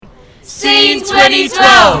Scene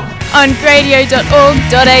 2012 on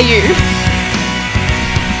gradio.org.au.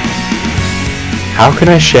 How can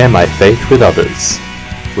I share my faith with others?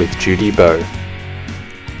 With Judy Bow.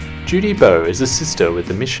 Judy Bow is a sister with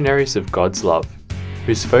the Missionaries of God's Love,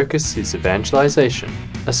 whose focus is evangelization,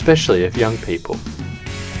 especially of young people.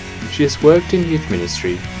 She has worked in youth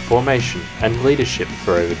ministry, formation and leadership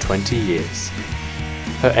for over 20 years.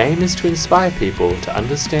 Her aim is to inspire people to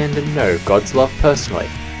understand and know God's love personally,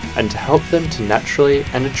 and to help them to naturally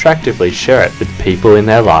and attractively share it with people in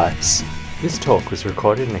their lives. This talk was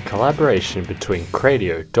recorded in a collaboration between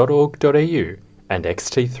cradio.org.au and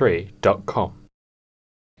xt3.com.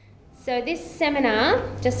 So this seminar,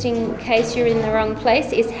 just in case you're in the wrong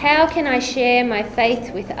place, is how can I share my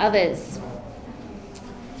faith with others?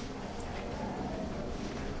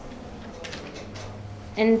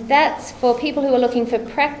 And that's for people who are looking for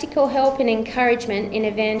practical help and encouragement in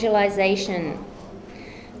evangelization.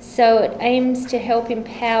 So it aims to help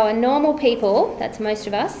empower normal people, that's most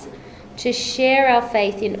of us, to share our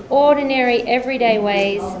faith in ordinary, everyday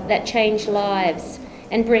ways that change lives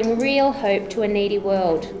and bring real hope to a needy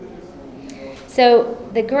world. So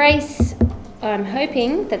the grace I'm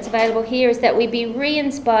hoping that's available here is that we be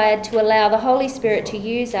re-inspired to allow the Holy Spirit to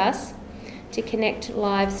use us to connect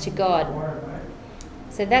lives to God.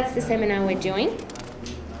 So that's the seminar we're doing.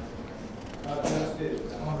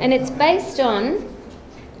 And it's based on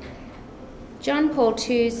John Paul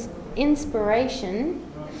II's inspiration,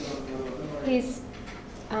 his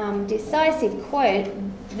decisive quote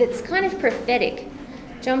that's kind of prophetic.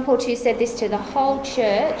 John Paul II said this to the whole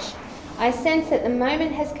church: I sense that the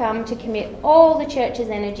moment has come to commit all the church's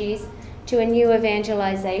energies to a new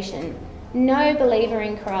evangelization. No believer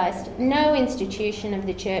in Christ, no institution of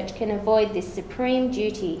the church can avoid this supreme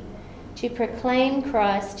duty to proclaim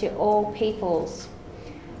Christ to all peoples.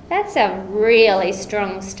 That's a really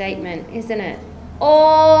strong statement, isn't it?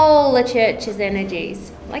 All the church's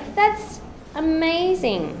energies. Like, that's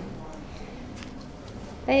amazing.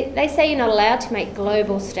 They say you're not allowed to make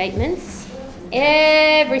global statements.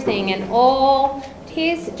 Everything and all.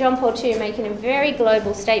 Here's John Paul II making a very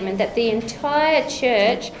global statement that the entire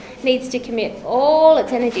church needs to commit all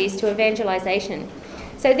its energies to evangelization.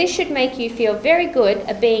 So this should make you feel very good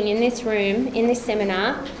at being in this room, in this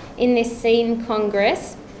seminar, in this Scene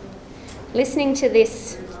Congress, listening to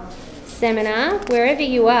this seminar. Wherever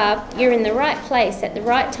you are, you're in the right place at the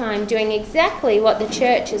right time, doing exactly what the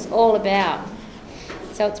church is all about.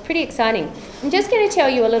 So it's pretty exciting. I'm just going to tell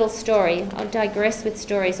you a little story. I'll digress with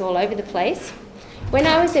stories all over the place. When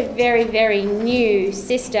I was a very, very new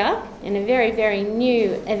sister and a very, very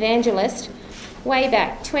new evangelist, way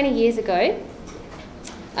back 20 years ago,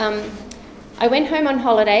 I went home on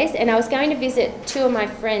holidays and I was going to visit two of my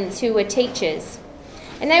friends who were teachers.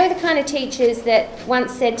 And they were the kind of teachers that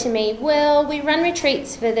once said to me, well, we run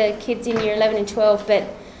retreats for the kids in year 11 and 12, but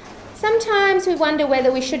sometimes we wonder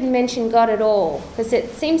whether we shouldn't mention God at all, because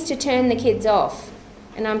it seems to turn the kids off.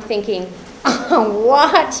 And I'm thinking, oh,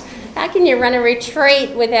 what? How can you run a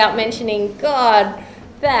retreat without mentioning God?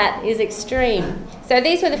 That is extreme. So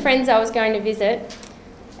these were the friends I was going to visit,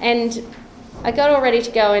 and I got all ready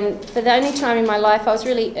to go, and for the only time in my life I was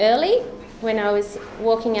really early when I was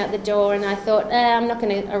walking out the door, and I thought, I'm not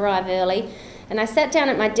going to arrive early. And I sat down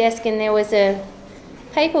at my desk and there was a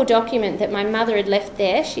papal document that my mother had left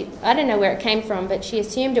there. I don't know where it came from, but she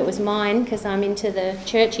assumed it was mine because I'm into the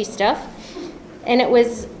churchy stuff. And it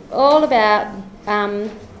was all about,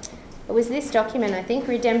 it was this document, I think,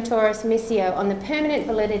 Redemptoris Missio, on the permanent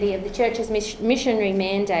validity of the church's missionary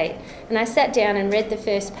mandate. And I sat down and read the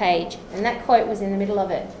first page, and that quote was in the middle of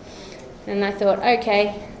it. And I thought,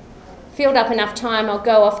 okay, filled up enough time, I'll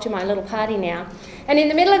go off to my little party now. And in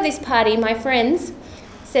the middle of this party, my friends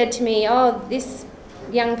said to me, oh, this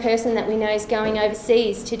young person that we know is going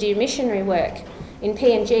overseas to do missionary work in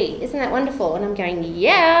PNG. Isn't that wonderful? And I'm going,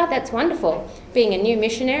 yeah, that's wonderful. Being a new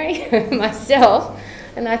missionary myself.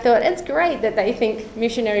 And I thought, it's great that they think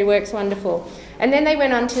missionary work's wonderful. And then they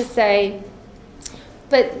went on to say,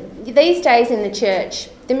 but these days in the church,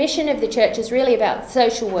 the mission of the church is really about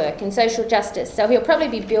social work and social justice. So he'll probably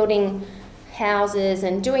be building houses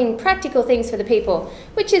and doing practical things for the people,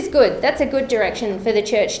 which is good. That's a good direction for the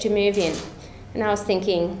church to move in. And I was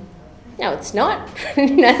thinking, no, it's not.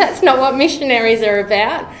 That's not what missionaries are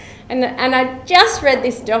about. And I just read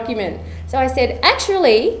this document. So I said,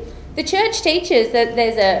 actually, the church teaches that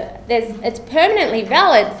it's permanently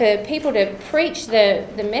valid for people to preach the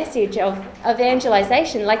message of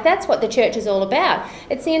evangelization. Like, that's what the church is all about.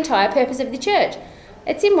 It's the entire purpose of the church.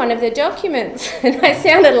 it's in one of the documents. And I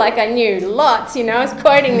sounded like I knew lots, I was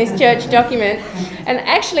quoting this church document. And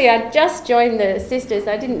actually, I just joined the sisters.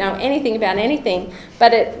 I didn't know anything about anything.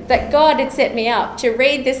 But that God had set me up to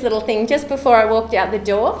read this little thing just before I walked out the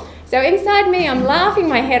door. So inside me, I'm laughing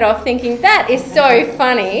my head off, thinking, that is so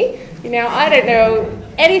funny. I don't know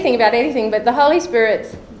anything about anything, but the Holy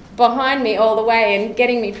Spirit's behind me all the way and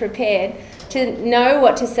getting me prepared to know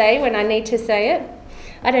what to say when I need to say it.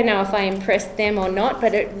 I don't know if I impressed them or not,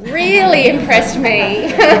 but it really impressed me.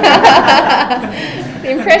 It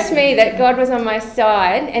impressed me that God was on my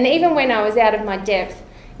side, and even when I was out of my depth,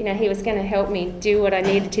 He was going to help me do what I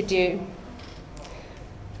needed to do.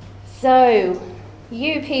 So,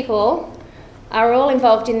 you people are all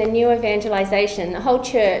involved in the new evangelization. The whole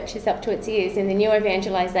church is up to its ears in the new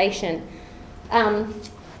evangelization.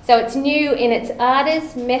 So it's new in its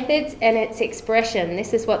ardours, methods, and its expression.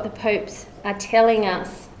 This is what the popes are telling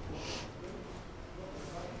us.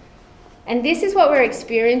 And this is what we're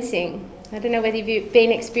experiencing. I don't know whether you've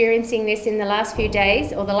been experiencing this in the last few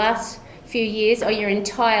days or the last few years or your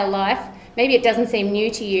entire life. Maybe it doesn't seem new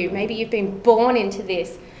to you. Maybe you've been born into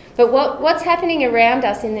this. But what's happening around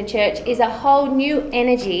us in the church is a whole new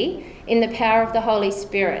energy in the power of the Holy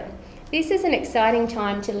Spirit. This is an exciting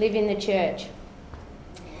time to live in the church.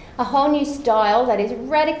 A whole new style that is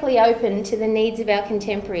radically open to the needs of our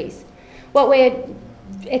contemporaries. What we're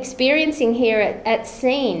experiencing here at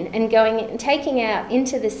Scene and taking out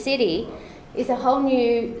into the city is a whole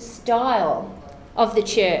new style of the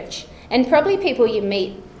church. And probably people you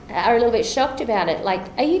meet are a little bit shocked about it. Like,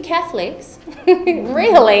 are you Catholics?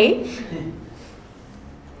 Really?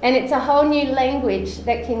 And it's a whole new language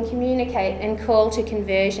that can communicate and call to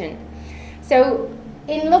conversion. So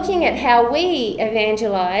in looking at how we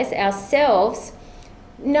evangelize ourselves,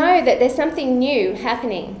 know that there's something new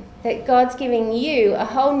happening, that God's giving you a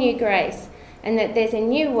whole new grace, and that there's a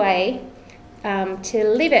new way to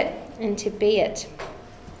live it and to be it.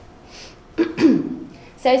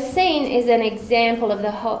 So Scene is an example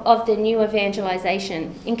of the new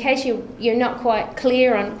evangelization. In case you're not quite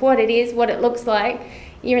clear on what it is, what it looks like,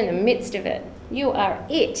 you're in the midst of it. You are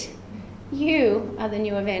it. You are the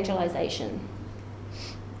new evangelization.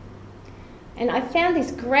 And I found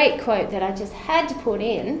this great quote that I just had to put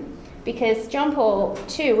in because John Paul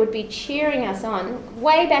II would be cheering us on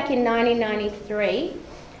way back in 1993.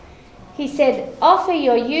 He said, "Offer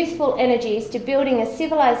your youthful energies to building a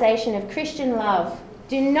civilization of Christian love.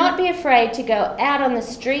 Do not be afraid to go out on the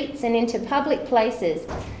streets and into public places.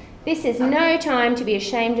 This is no time to be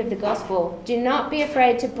ashamed of the gospel. Do not be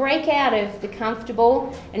afraid to break out of the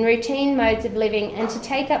comfortable and routine modes of living and to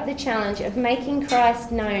take up the challenge of making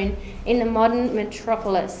Christ known in the modern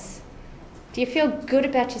metropolis." Do you feel good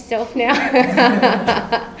about yourself now?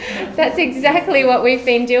 That's exactly what we've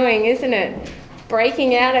been doing, isn't it?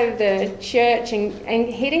 Breaking out of the church and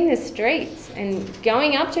hitting the streets and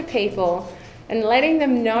going up to people and letting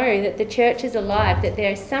them know that the church is alive, that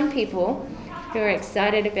there are some people who are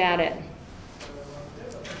excited about it.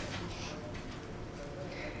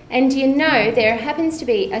 And there happens to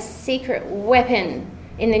be a secret weapon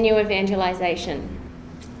in the new evangelization.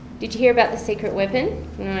 Did you hear about the secret weapon?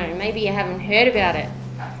 No, maybe you haven't heard about it.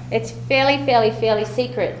 It's fairly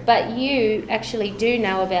secret, but you actually do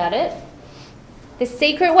know about it. The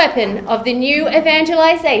secret weapon of the new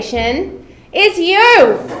evangelization is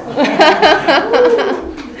you!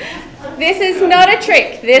 This is not a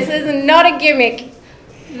trick. This is not a gimmick.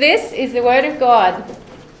 This is the Word of God.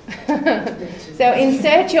 So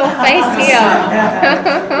insert your face here.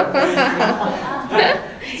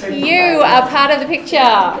 You are part of the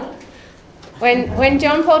picture. When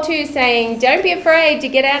John Paul II is saying, don't be afraid to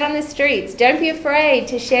get out on the streets, don't be afraid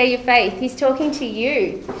to share your faith, he's talking to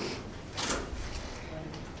you.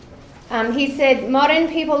 He said, modern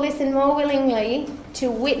people listen more willingly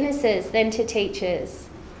to witnesses than to teachers.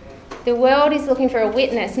 The world is looking for a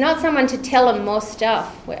witness, not someone to tell them more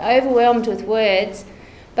stuff. We're overwhelmed with words,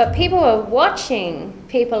 but people are watching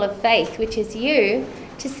people of faith, which is you,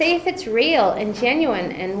 to see if it's real and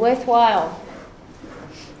genuine and worthwhile.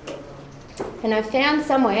 And I found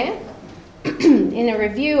somewhere in a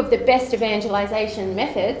review of the best evangelization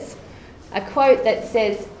methods a quote that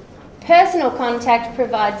says, "Personal contact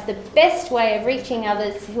provides the best way of reaching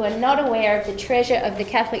others who are not aware of the treasure of the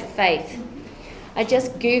Catholic faith." I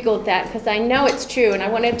just Googled that because I know it's true and I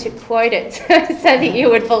wanted to quote it so that you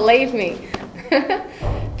would believe me.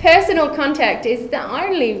 Personal contact is the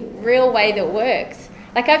only real way that works.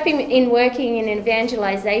 Like, I've been working in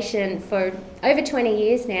evangelization for over 20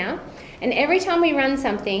 years now, and every time we run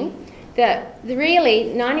something, that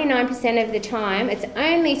really 99% of the time it's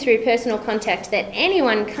only through personal contact that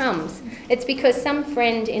anyone comes. It's because some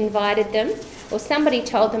friend invited them or somebody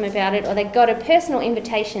told them about it or they got a personal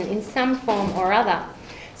invitation in some form or other.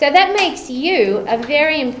 So that makes you a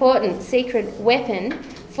very important secret weapon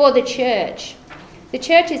for the church. The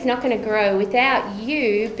church is not going to grow without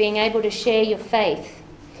you being able to share your faith.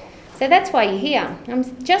 So that's why you're here.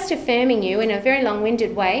 I'm just affirming you in a very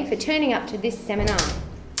long-winded way for turning up to this seminar.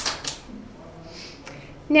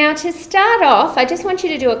 Now, to start off, I just want you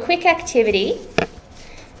to do a quick activity.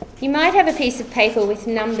 You might have a piece of paper with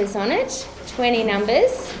numbers on it, 20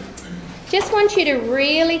 numbers. Just want you to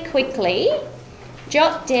really quickly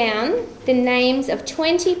jot down the names of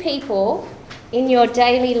 20 people in your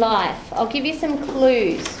daily life. I'll give you some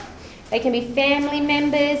clues. They can be family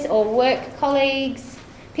members or work colleagues,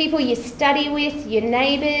 people you study with, your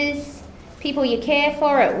neighbours, people you care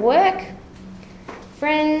for at work,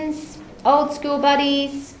 friends, old school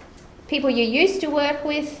buddies, people you used to work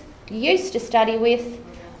with, used to study with,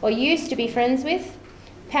 or used to be friends with,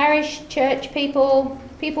 parish, church people,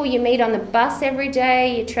 people you meet on the bus every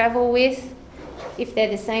day, you travel with, if they're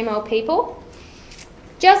the same old people.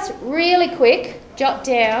 Just really quick, jot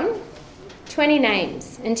down 20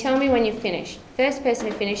 names and tell me when you've finished. First person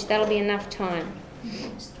to finish, that'll be enough time.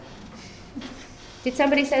 Did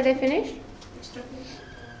somebody say they're finished?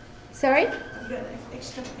 Sorry?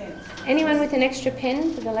 Extra pen. Anyone with an extra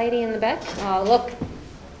pen for the lady in the back? Oh, look.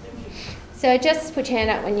 So just put your hand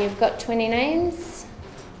up when you've got 20 names.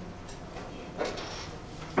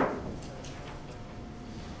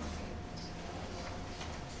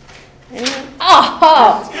 Anyone?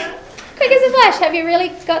 Oh! Quick as a flash. Have you really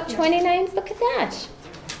got 20 names? Look at that.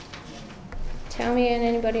 Tell me, and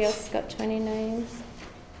anybody else has got 20 names?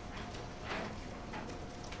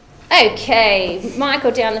 Okay,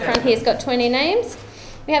 Michael down the front here has got 20 names.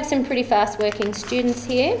 We have some pretty fast working students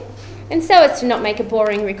here. And so as to not make a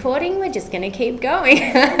boring recording, we're just going to keep going.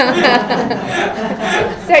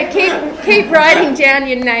 So keep writing down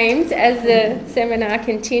your names as the seminar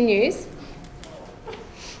continues.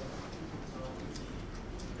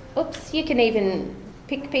 Oops, you can even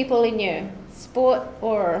pick people in your sport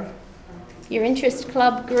or your interest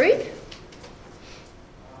club group.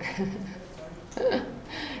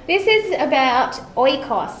 This is about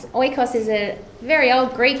oikos. Oikos is a very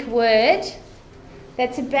old Greek word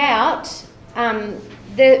that's about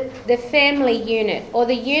the family unit, or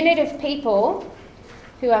the unit of people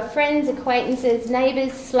who are friends, acquaintances,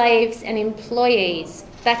 neighbours, slaves and employees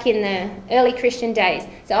back in the early Christian days.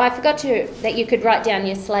 So I forgot that you could write down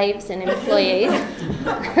your slaves and employees.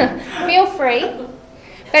 Feel free.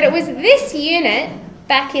 But it was this unit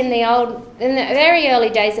back in the very early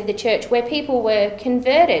days of the church where people were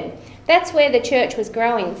converted. That's where the church was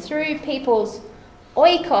growing, through people's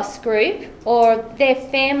oikos group or their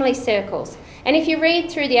family circles. And if you read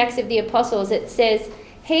through the Acts of the Apostles, it says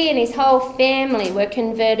he and his whole family were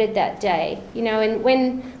converted that day. You know, and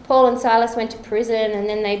when Paul and Silas went to prison and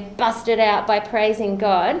then they busted out by praising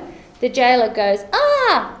God, the jailer goes,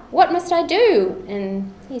 what must I do?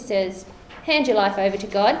 And he says, hand your life over to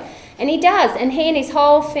God. And he does, and he and his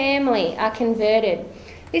whole family are converted.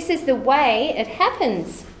 This is the way it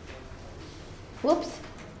happens. Whoops.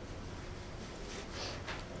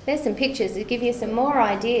 There's some pictures to give you some more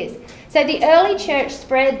ideas. So the early church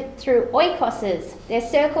spread through oikoses, their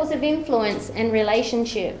circles of influence and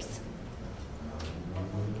relationships.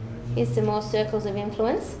 Here's some more circles of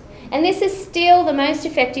influence. And this is still the most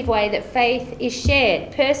effective way that faith is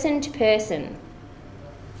shared, person to person.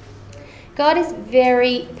 God is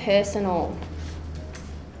very personal.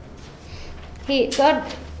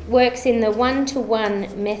 God works in the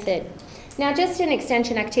one-to-one method. Now, just an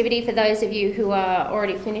extension activity for those of you who are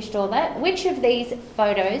already finished all that. Which of these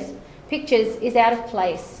pictures is out of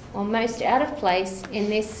place, or most out of place in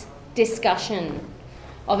this discussion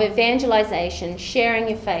of evangelization, sharing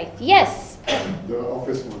your faith? Yes? The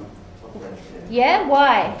office one. Yeah?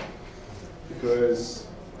 Why? Because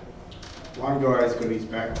one guy's got his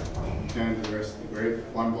back turned to the rest of the group.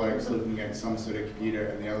 One bloke's looking at some sort of computer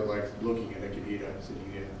and the other bloke's looking at a computer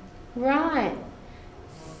sitting there. Right.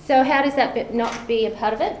 So how does that not be a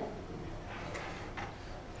part of it?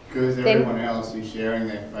 Because everyone else is sharing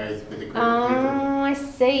their faith with a group of people. Oh, I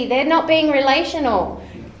see. They're not being relational.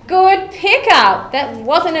 Good pickup. That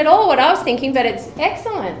wasn't at all what I was thinking, but it's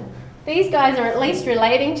excellent. These guys are at least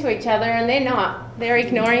relating to each other, and they're not. They're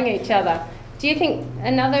ignoring each other. Do you think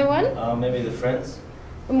another one? Maybe the friends.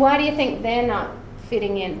 And why do you think they're not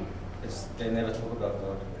fitting in? They never talk about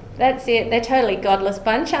God. That's it. They're totally godless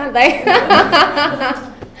bunch, aren't they?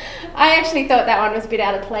 I actually thought that one was a bit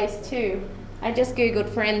out of place too. I just googled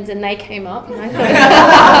friends and they came up. And I thought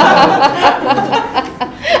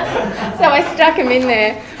so I stuck them in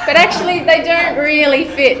there. But actually they don't really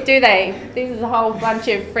fit, do they? This is a whole bunch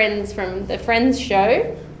of friends from the Friends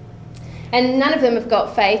show. And none of them have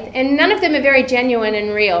got faith. And none of them are very genuine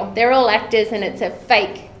and real. They're all actors and it's a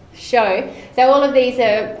fake show. So all of these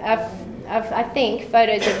are I think,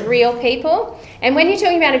 photos of real people. And when you're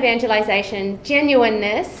talking about evangelization,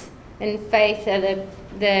 genuineness and faith are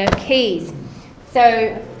the keys. So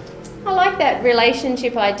I like that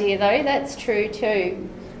relationship idea, though. That's true too.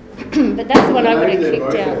 But that's the one I would have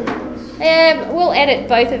kicked out. Yeah, we'll edit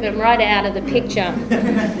both of them right out of the picture.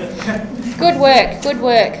 Good work, good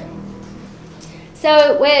work.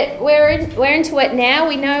 So we're into it now.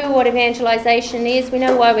 We know what evangelisation is. We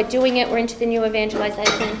know why we're doing it. We're into the new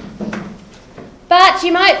evangelisation. But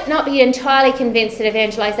you might not be entirely convinced that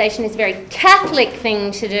evangelisation is a very Catholic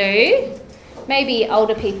thing to do. Maybe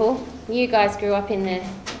older people. You guys grew up in the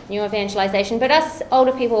new evangelisation, but us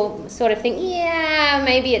older people sort of think, yeah,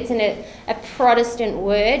 maybe it's in a Protestant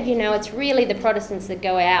word. You know, it's really the Protestants that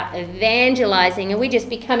go out evangelising, and we're just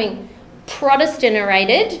becoming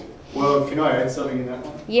Protestanterated. Well, can I add something in that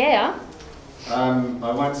one? Yeah.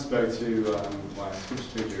 I once spoke to my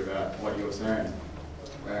speech teacher about what you were saying,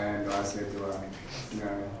 and I said to her,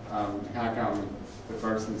 how come the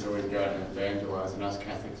Protestants always go out and evangelise and us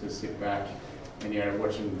Catholics just sit back and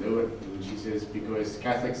watch them do it? And she says, because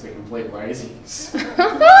Catholics are complete lazies.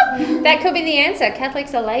 That could be the answer.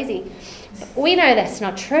 Catholics are lazy. We know that's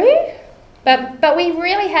not true, but we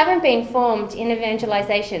really haven't been formed in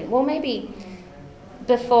evangelisation. Well, maybe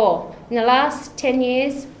before. In the last 10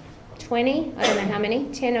 years, 20, I don't know how many,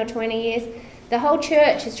 10 or 20 years, the whole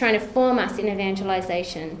church is trying to form us in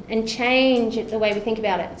evangelisation and change the way we think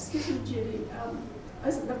about it. Excuse me, Judy.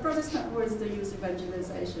 The Protestant words they use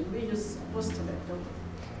evangelization. We use apostolate, don't we?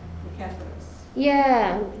 The Catholics.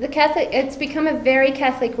 Yeah, it's become a very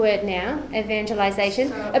Catholic word now, evangelisation.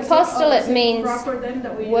 So apostolate means proper then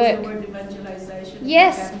that we work. use the word evangelization?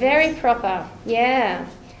 Yes, very proper. Yeah.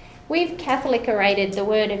 We've Catholicerated the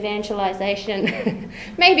word evangelisation.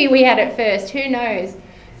 Maybe we had it first, who knows?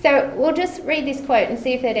 So we'll just read this quote and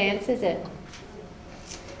see if that answers it.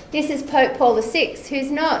 This is Pope Paul VI, who's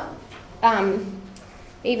not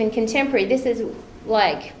even contemporary. This is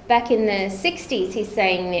like back in the 60s he's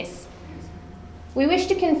saying this. We wish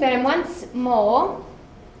to confirm once more,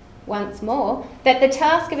 that the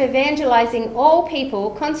task of evangelising all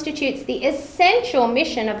people constitutes the essential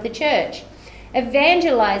mission of the Church.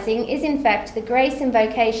 Evangelising is in fact the grace and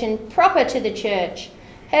vocation proper to the Church,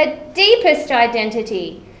 her deepest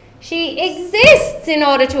identity. She exists in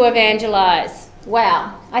order to evangelise.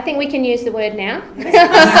 Wow, I think we can use the word now.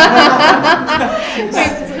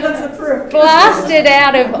 That's a proof. Blasted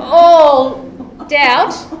out of all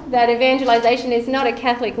doubt that evangelisation is not a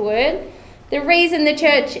Catholic word. The reason the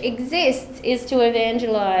Church exists is to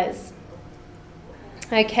evangelise.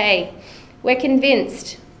 Okay, we're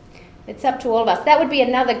convinced. It's up to all of us. That would be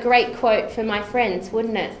another great quote for my friends,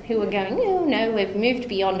 wouldn't it? Who are going, oh no, we've moved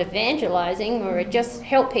beyond evangelising or just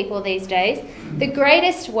help people these days. The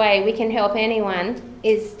greatest way we can help anyone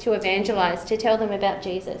is to evangelise, to tell them about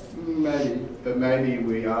Jesus. Maybe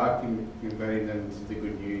we are conveying them to the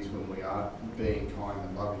good news when we are being kind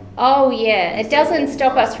and loving. Oh yeah, it doesn't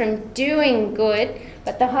stop us from doing good,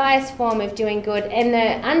 but the highest form of doing good and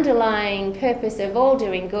the underlying purpose of all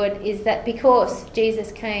doing good is that because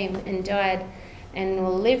Jesus came and died and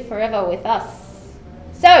will live forever with us.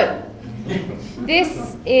 So,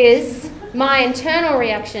 this is my internal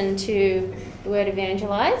reaction to the word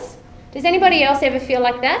evangelise. Does anybody else ever feel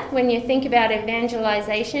like that when you think about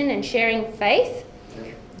evangelisation and sharing faith?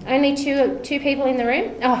 Only two people in the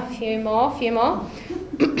room? Oh, a few more.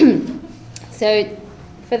 So,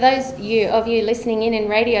 for those of you listening in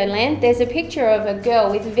Radio Land, there's a picture of a girl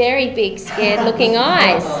with very big, scared-looking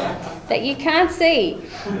eyes that you can't see.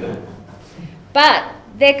 But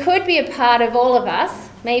there could be a part of all of us,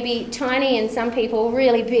 maybe tiny in some people,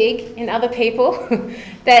 really big in other people,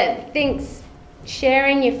 that thinks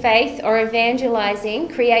sharing your faith or evangelising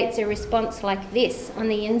creates a response like this on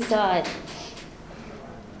the inside.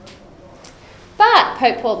 But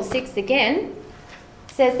Pope Paul VI again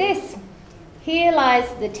says this. Here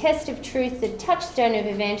lies the test of truth, the touchstone of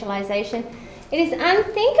evangelisation. It is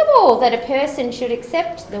unthinkable that a person should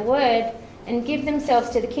accept the word and give themselves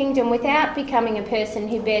to the kingdom without becoming a person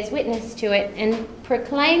who bears witness to it and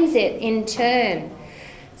proclaims it in turn.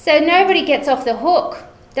 So nobody gets off the hook.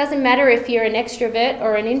 Doesn't matter if you're an extrovert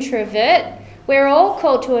or an introvert. We're all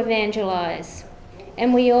called to evangelise,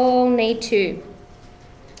 and we all need to.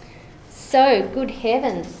 So, good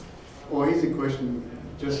heavens. Well, here's a question,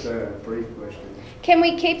 Just a brief question. Can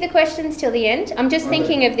we keep the questions till the end? I'm just Okay.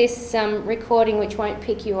 thinking of this recording which won't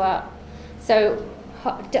pick you up. So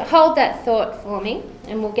hold that thought for me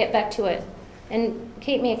and we'll get back to it. And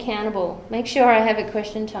keep me accountable. Make sure I have a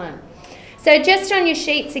question time. So just on your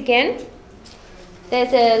sheets again,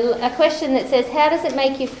 there's a question that says, how does it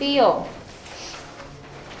make you feel?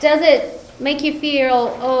 Does it make you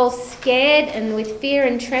feel all scared and with fear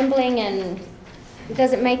and trembling, and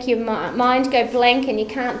does it make your mind go blank and you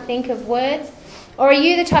can't think of words? Or are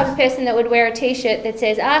you the type of person that would wear a t-shirt that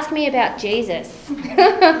says, ask me about Jesus?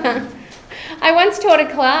 I once taught a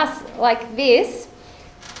class like this,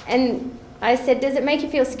 and I said, does it make you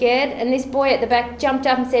feel scared? And this boy at the back jumped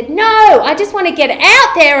up and said, no, I just want to get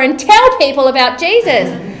out there and tell people about Jesus.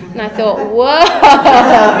 And I thought, whoa.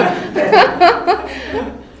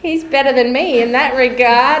 He's better than me in that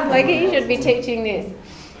regard. Like, he should be teaching this.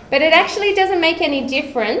 But it actually doesn't make any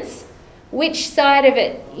difference which side of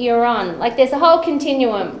it you're on. Like, there's a whole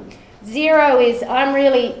continuum. 0 is, I'm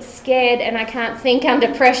really scared and I can't think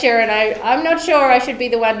under pressure and I'm not sure I should be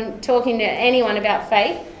the one talking to anyone about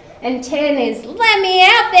faith. And 10 is, let me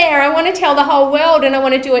out there. I want to tell the whole world and I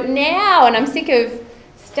want to do it now and I'm sick of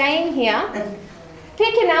staying here.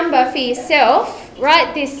 Pick a number for yourself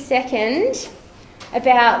right this second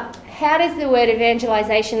about how does the word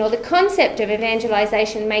evangelization or the concept of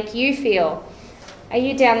evangelization make you feel? Are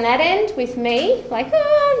you down that end with me? Like,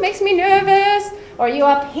 oh, it makes me nervous. Or are you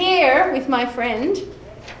up here with my friend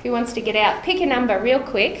who wants to get out? Pick a number real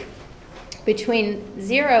quick between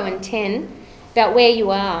 0 and 10 about where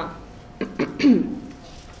you are.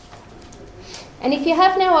 And if you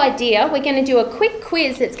have no idea, we're going to do a quick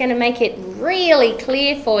quiz that's going to make it really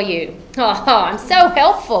clear for you. Oh, I'm so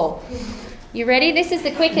helpful. You ready? This is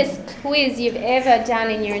the quickest quiz you've ever done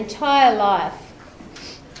in your entire life.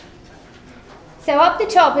 So up the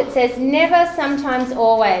top it says, never, sometimes,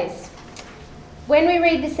 always. When we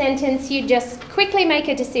read the sentence, you just quickly make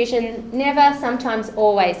a decision, never, sometimes,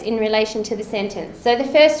 always, in relation to the sentence. So the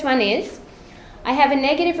first one is, I have a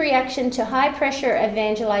negative reaction to high pressure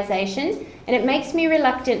evangelization and it makes me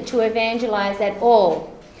reluctant to evangelize at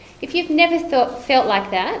all. If you've never felt like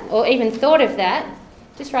that or even thought of that,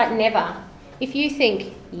 just write never. If you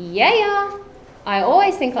think, yeah, I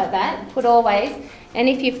always think like that, put always. And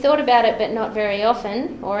if you've thought about it but not very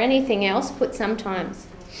often or anything else, put sometimes.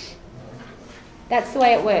 That's the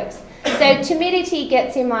way it works. So timidity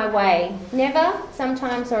gets in my way. Never,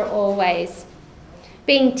 sometimes, or always.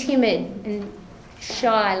 Being timid and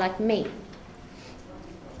shy like me.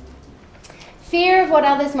 Fear of what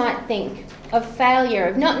others might think, of failure,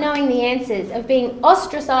 of not knowing the answers, of being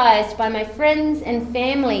ostracized by my friends and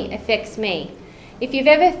family affects me. If you've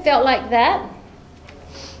ever felt like that,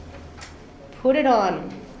 put it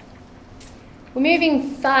on. We're moving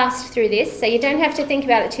fast through this, so you don't have to think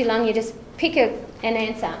about it too long, you just pick an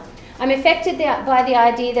answer. I'm affected by the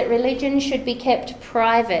idea that religion should be kept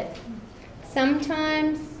private.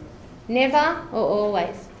 Sometimes, never, or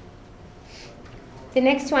always. The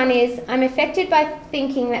next one is, I'm affected by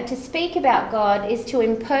thinking that to speak about God is to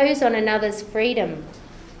impose on another's freedom.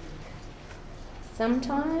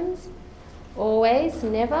 Sometimes, always,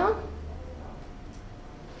 never.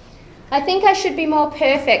 I think I should be more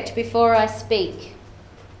perfect before I speak.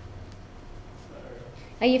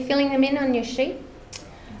 Are you filling them in on your sheet?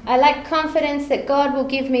 I lack confidence that God will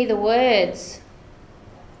give me the words.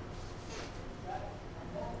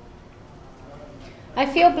 I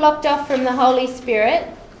feel blocked off from the Holy Spirit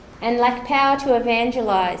and lack power to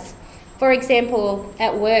evangelize. For example,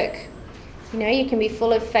 at work, you can be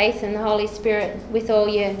full of faith in the Holy Spirit with all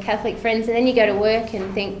your Catholic friends, and then you go to work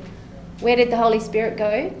and think, where did the Holy Spirit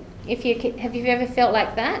go? Have you ever felt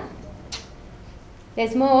like that?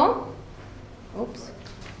 There's more. Oops.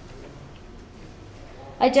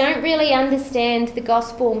 I don't really understand the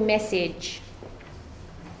gospel message.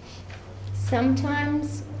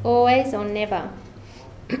 Sometimes, always, or never.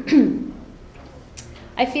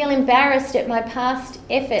 I feel embarrassed at my past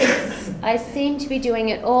efforts. I seem to be doing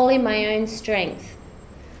it all in my own strength,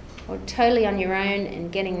 or totally on your own and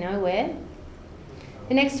getting nowhere.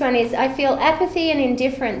 The next one is, I feel apathy and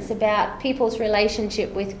indifference about people's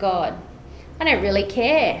relationship with God. I don't really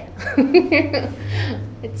care.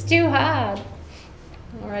 It's too hard.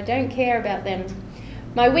 Or I don't care about them.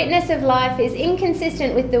 My witness of life is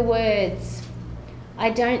inconsistent with the words.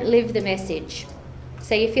 I don't live the message.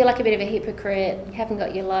 So you feel like a bit of a hypocrite, you haven't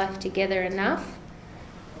got your life together enough,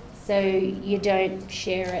 so you don't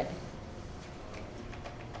share it.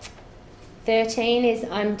 13 is,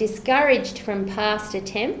 I'm discouraged from past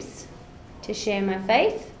attempts to share my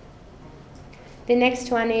faith. The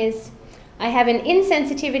next one is, I have an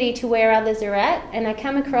insensitivity to where others are at, and I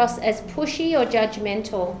come across as pushy or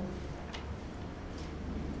judgmental.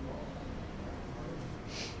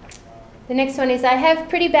 The next one is I have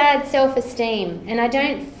pretty bad self-esteem and I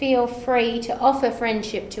don't feel free to offer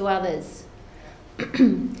friendship to others.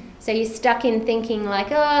 So you're stuck in thinking like,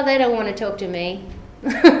 oh, they don't want to talk to me.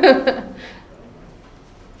 That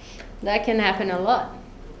can happen a lot.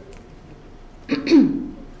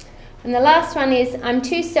 And the last one is I'm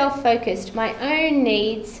too self-focused. My own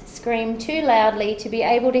needs scream too loudly to be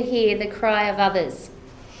able to hear the cry of others.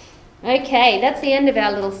 Okay, that's the end of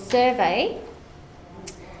our little survey.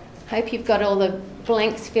 Hope you've got all the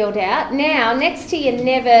blanks filled out. Now, next to your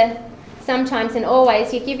never, sometimes and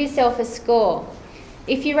always, you give yourself a score.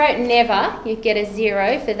 If you wrote never, you get a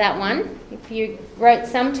 0 for that one. If you wrote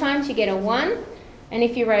sometimes, you get a 1. And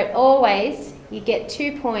if you wrote always, you get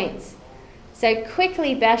 2 points. So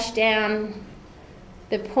quickly bash down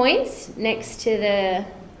the points next to the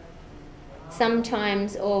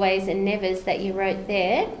sometimes, always and nevers that you wrote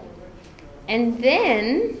there. And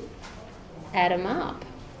then add them up.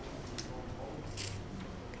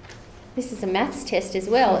 This is a maths test as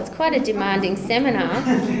well. It's quite a demanding seminar.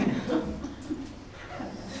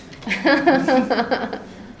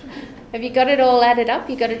 Have you got it all added up?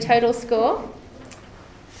 You got a total score?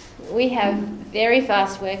 We have very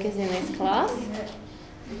fast workers in this class.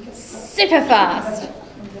 Super fast.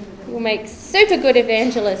 You'll make super good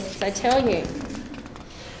evangelists, I tell you.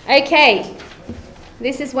 Okay.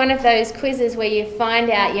 This is one of those quizzes where you find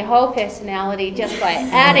out your whole personality just by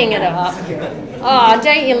adding it up. Oh,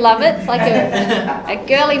 don't you love it? It's like a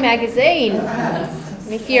girly magazine.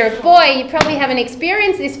 And if you're a boy, you probably haven't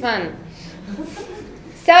experienced this fun.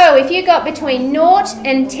 So if you got between 0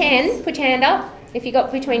 and 10, put your hand up. If you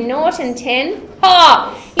got between 0 and 10,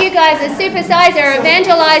 you guys are supersizer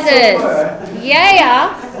evangelizers.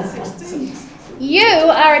 Yeah. You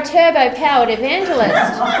are a turbo-powered evangelist,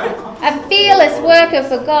 a fearless worker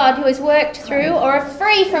for God who has worked through or are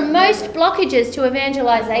free from most blockages to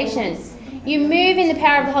evangelization. You move in the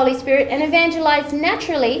power of the Holy Spirit and evangelize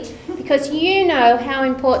naturally because you know how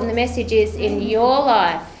important the message is in your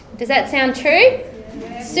life. Does that sound true?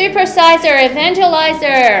 Supersizer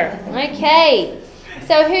evangelizer. Okay.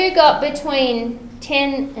 So who got between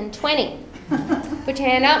 10 and 20? Put your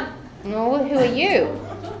hand up. Oh, who are you?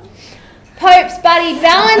 Pope's Buddy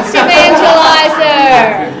Balanced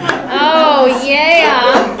Evangelizer. Oh,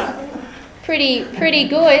 yeah. Pretty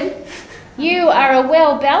good. You are a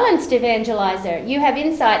well-balanced evangelizer. You have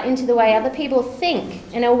insight into the way other people think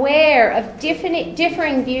and aware of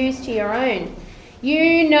differing views to your own.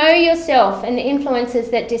 You know yourself and the influences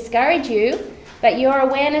that discourage you, but your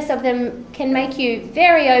awareness of them can make you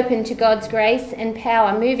very open to God's grace and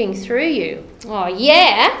power moving through you. Oh,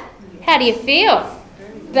 yeah? How do you feel?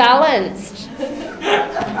 Balanced.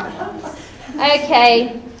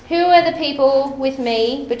 Okay, who are the people with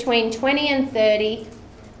me between 20 and 30?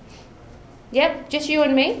 Yep, just you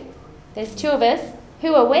and me. There's 2 of us.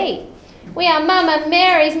 Who are we? We are Mama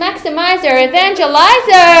Mary's Maximizer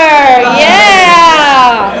Evangelizer.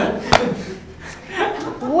 Yeah!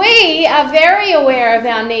 We are very aware of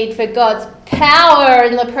our need for God's power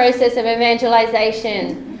in the process of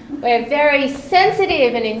evangelization. We're very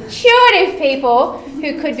sensitive and intuitive people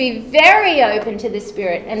who could be very open to the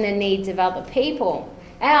Spirit and the needs of other people.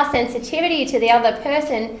 Our sensitivity to the other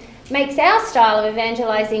person makes our style of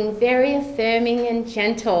evangelizing very affirming and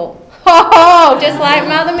gentle. Oh, just like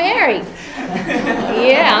Mother Mary.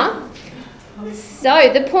 Yeah.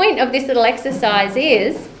 So the point of this little exercise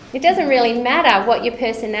is, it doesn't really matter what your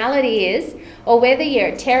personality is or whether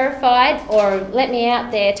you're terrified or let me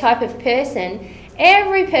out there type of person.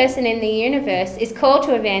 Every person in the universe is called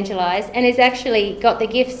to evangelize and has actually got the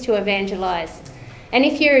gifts to evangelize. And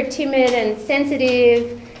if you're timid and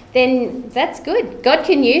sensitive, then that's good. God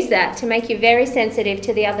can use that to make you very sensitive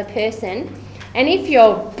to the other person. And if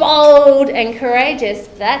you're bold and courageous,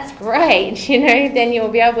 that's great, then you'll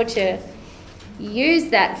be able to use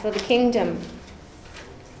that for the kingdom.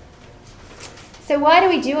 So why do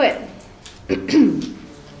we do it?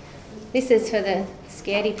 This is for the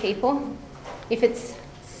scaredy people. If it's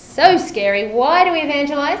so scary, why do we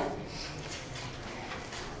evangelize?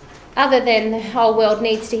 Other than the whole world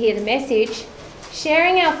needs to hear the message,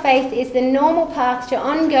 sharing our faith is the normal path to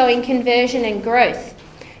ongoing conversion and growth.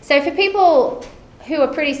 So for people who are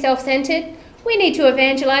pretty self-centered, we need to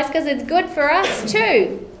evangelize because it's good for us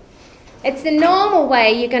too. It's the normal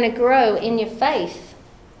way you're going to grow in your faith.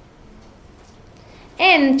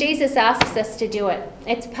 And Jesus asks us to do it.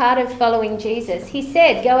 It's part of following Jesus. He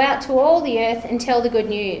said, go out to all the earth and tell the good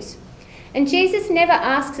news. And Jesus never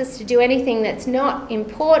asks us to do anything that's not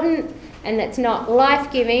important, and that's not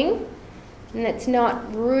life-giving, and that's not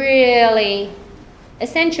really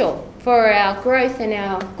essential for our growth and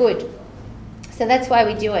our good. So that's why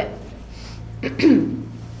we do it.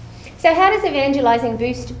 So how does evangelizing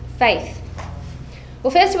boost faith?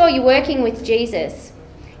 Well, first of all, you're working with Jesus.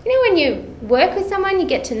 You know, when you work with someone, you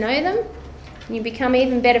get to know them, and you become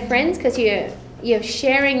even better friends because you're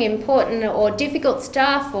sharing important or difficult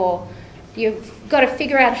stuff, or you've got to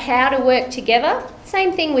figure out how to work together.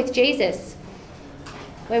 Same thing with Jesus.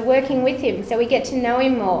 We're working with him, so we get to know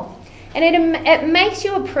him more. And it makes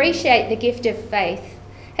you appreciate the gift of faith.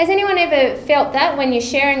 Has anyone ever felt that when you're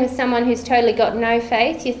sharing with someone who's totally got no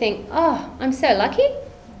faith? You think, oh, I'm so lucky.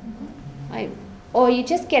 Or you're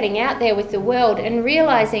just getting out there with the world and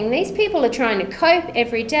realising these people are trying to cope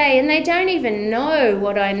every day and they don't even know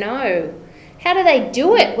what I know. How do they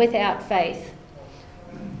do it without faith?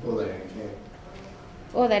 Or they don't care.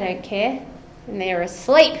 Or they don't care. And they're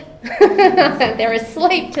asleep. They're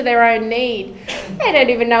asleep to their own need. They don't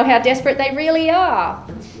even know how desperate they really are.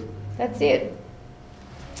 That's it.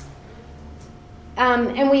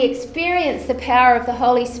 And we experience the power of the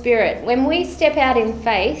Holy Spirit. When we step out in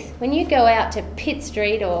faith, when you go out to Pitt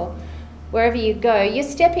Street or wherever you go, you're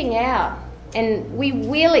stepping out, and we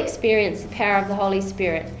will experience the power of the Holy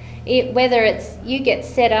Spirit. Whether it's you get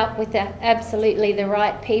set up with absolutely the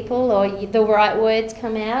right people, or the right words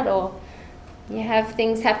come out, or you have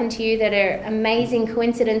things happen to you that are amazing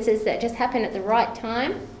coincidences that just happen at the right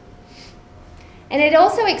time. And it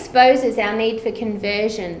also exposes our need for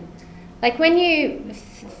conversion. Like when you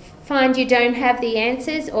find you don't have the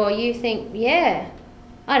answers, or you think, yeah,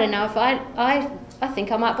 I don't know if I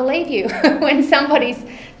think I might believe you. When somebody's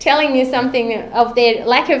telling you something of their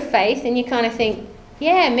lack of faith, and you kind of think,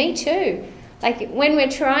 yeah, me too. Like when we're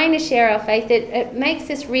trying to share our faith, it makes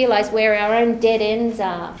us realise where our own dead ends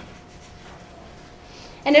are.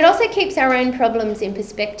 And it also keeps our own problems in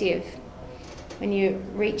perspective when you're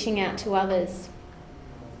reaching out to others.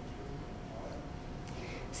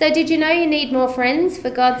 So did you know you need more friends for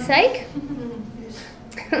God's sake?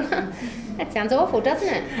 That sounds awful, doesn't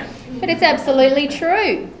it? But it's absolutely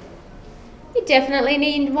true. You definitely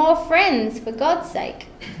need more friends for God's sake.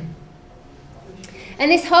 And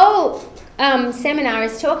this whole seminar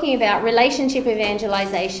is talking about relationship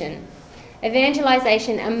evangelization.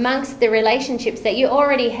 Evangelization amongst the relationships that you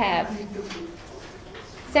already have.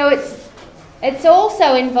 So it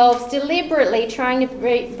also involves deliberately trying to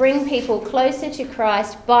bring people closer to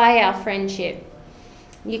Christ by our friendship.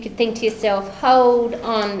 You could think to yourself, hold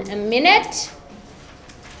on a minute.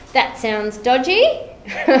 That sounds dodgy.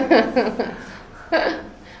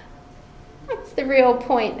 What's the real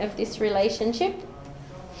point of this relationship?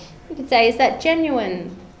 You could say, is that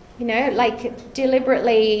genuine? You know, like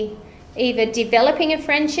deliberately either developing a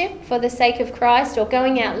friendship for the sake of Christ or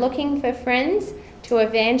going out looking for friends to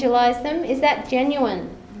evangelize them. Is that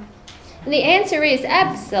genuine? And the answer is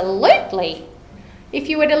absolutely. If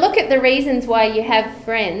you were to look at the reasons why you have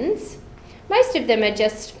friends, most of them are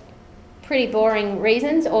just pretty boring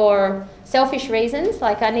reasons or selfish reasons,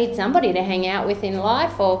 like I need somebody to hang out with in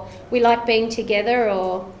life, or we like being together,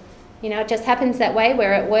 or you know, it just happens that way.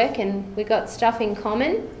 We're at work and we've got stuff in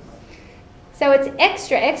common. So it's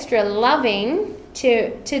extra loving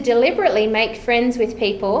to deliberately make friends with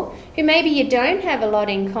people who maybe you don't have a lot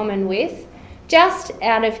in common with, just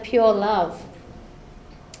out of pure love,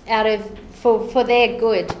 for their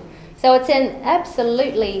good. So it's an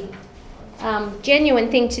absolutely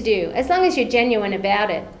genuine thing to do, as long as you're genuine about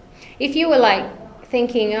it. If you were like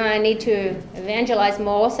thinking, I need to evangelize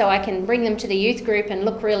more so I can bring them to the youth group and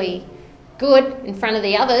look really good in front of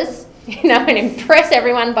the others, you know, and impress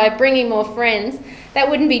everyone by bringing more friends, that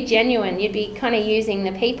wouldn't be genuine. You'd be kind of using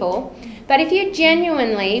the people. But if you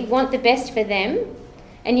genuinely want the best for them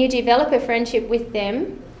and you develop a friendship with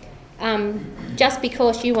them just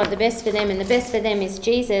because you want the best for them and the best for them is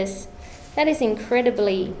Jesus, that is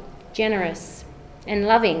incredibly generous and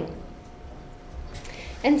loving.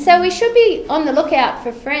 And so we should be on the lookout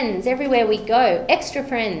for friends everywhere we go, extra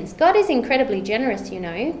friends. God is incredibly generous, you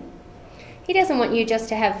know. He doesn't want you just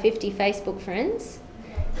to have 50 Facebook friends.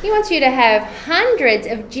 He wants you to have hundreds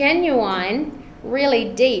of genuine, really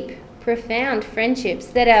deep, profound friendships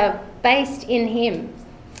that are based in Him.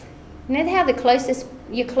 You know how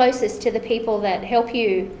you're closest to the people that help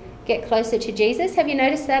you get closer to Jesus? Have you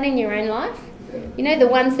noticed that in your own life? You know, the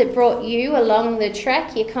ones that brought you along the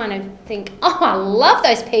track, you kind of think, oh, I love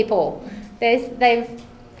those people. They've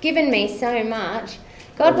given me so much.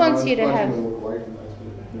 God wants you to have...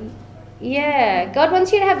 Yeah, God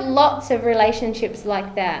wants you to have lots of relationships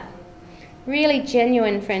like that. Really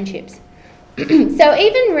genuine friendships. So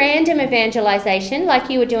even random evangelization, like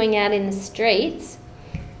you were doing out in the streets,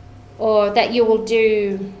 or that you will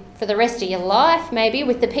do for the rest of your life, maybe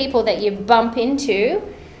with the people that you bump into,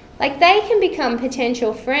 like they can become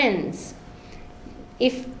potential friends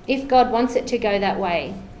if God wants it to go that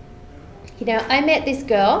way. You know, I met this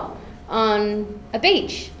girl on a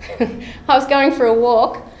beach. I was going for a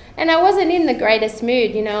walk and I wasn't in the greatest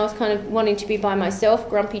mood, you know, I was kind of wanting to be by myself,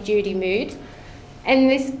 grumpy Judy mood.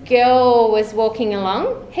 And this girl was walking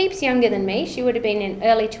along, heaps younger than me, she would have been in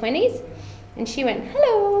early 20s, and she went,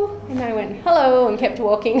 hello, and I went, hello, and kept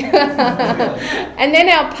walking. And then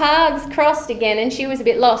our paths crossed again, and she was a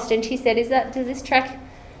bit lost, and she said, does this track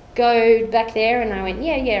go back there? And I went,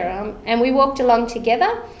 yeah. And we walked along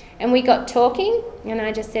together, and we got talking, and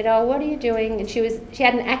I just said, oh, what are you doing? And she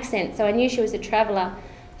had an accent, so I knew she was a traveller.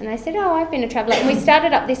 And I said, oh, I've been a traveller. And we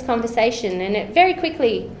started up this conversation, and it very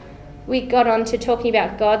quickly we got on to talking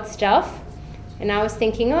about God stuff. And I was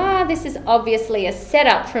thinking, oh, this is obviously a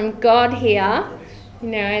setup from God here, you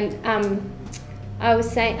know. And I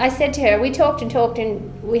said to her, we talked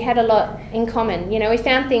and we had a lot in common. You know, we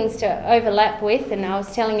found things to overlap with. And I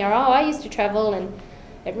was telling her, oh, I used to travel, and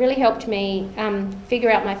it really helped me figure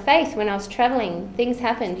out my faith when I was travelling. Things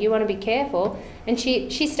happened. You want to be careful. And she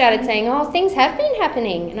started saying, oh, things have been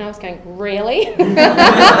happening. And I was going, really?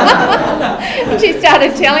 And she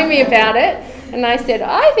started telling me about it. And I said,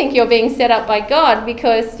 I think you're being set up by God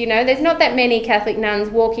because, you know, there's not that many Catholic nuns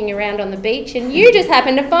walking around on the beach and you just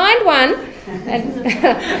happened to find one. And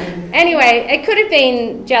anyway, it could have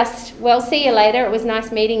been just, well, see you later. It was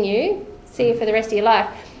nice meeting you. See you for the rest of your life.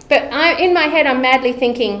 But in my head, I'm madly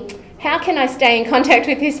thinking, how can I stay in contact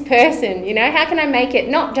with this person? You know, how can I make it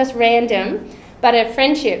not just random, but a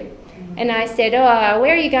friendship? And I said, oh,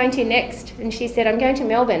 where are you going to next? And she said, I'm going to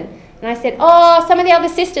Melbourne. And I said, oh, some of the other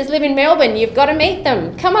sisters live in Melbourne. You've got to meet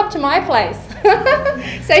them. Come up to my place.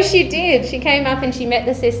 So she did. She came up and she met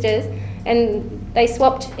the sisters and they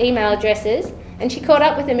swapped email addresses and she caught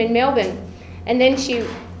up with them in Melbourne. And then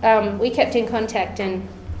we kept in contact and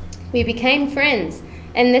we became friends.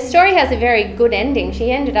 And the story has a very good ending.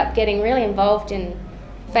 She ended up getting really involved in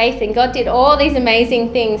faith and God did all these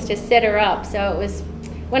amazing things to set her up. So it was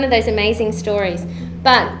one of those amazing stories.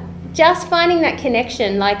 But just finding that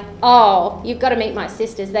connection, like, oh, you've got to meet my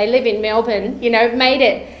sisters. They live in Melbourne, you know, made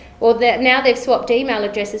it. Well, now they've swapped email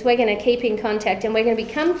addresses. We're going to keep in contact and we're going to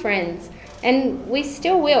become friends. And we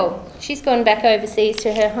still will. She's gone back overseas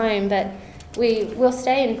to her home, but we will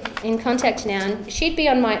stay in contact now. And she'd be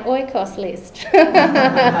on my Oikos list.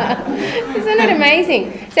 Isn't it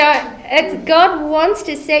amazing? So God wants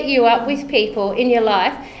to set you up with people in your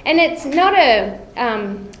life. And it's not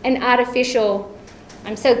an artificial...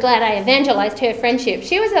 I'm so glad I evangelized her friendship.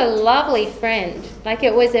 She was a lovely friend. Like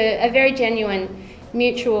it was a very genuine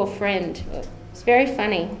mutual friend. It's very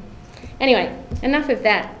funny. Anyway, enough of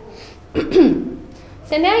that.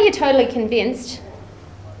 So now you're totally convinced.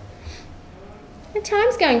 The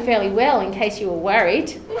time's going fairly well in case you were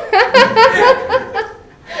worried.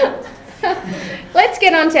 Let's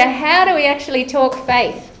get on to how do we actually talk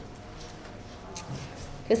faith.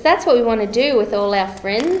 Because that's what we want to do with all our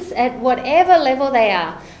friends at whatever level they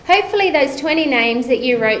are. Hopefully those 20 names that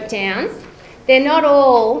you wrote down, they're not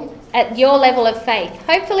all at your level of faith.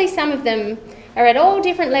 Hopefully some of them are at all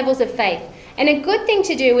different levels of faith. And a good thing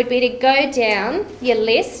to do would be to go down your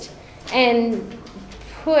list and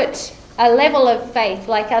put a level of faith.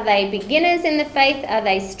 Like, are they beginners in the faith? Are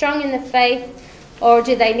they strong in the faith? Or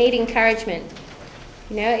do they need encouragement?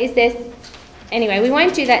 You know, is there... Anyway, we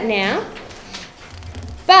won't do that now.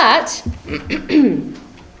 But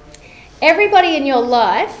everybody in your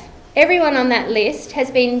life, everyone on that list has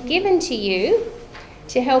been given to you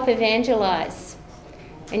to help evangelise.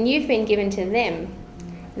 And you've been given to them.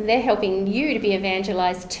 And they're helping you to be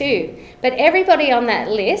evangelised too. But everybody on that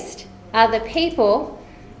list are the people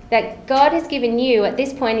that God has given you at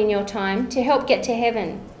this point in your time to help get to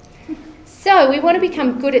heaven. So we want to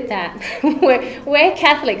become good at that. We're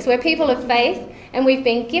Catholics, we're people of faith, and we've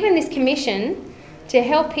been given this commission to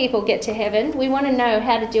help people get to heaven. We want to know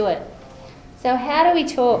how to do it. So how do we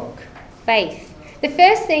talk faith? The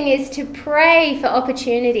first thing is to pray for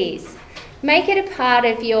opportunities. Make it a part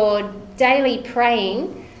of your daily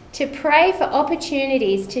praying to pray for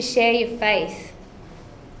opportunities to share your faith.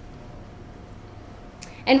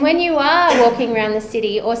 And when you are walking around the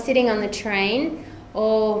city or sitting on the train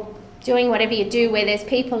or doing whatever you do where there's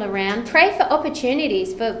people around, pray for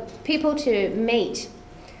opportunities for people to meet.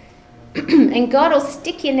 And God will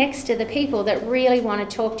stick you next to the people that really want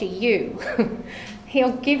to talk to you.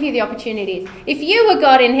 He'll give you the opportunities. If you were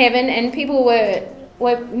God in heaven and people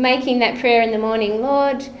were making that prayer in the morning,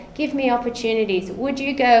 Lord, give me opportunities, would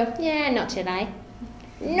you go, yeah, not today?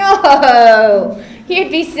 No!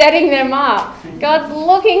 You'd be setting them up. God's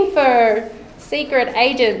looking for secret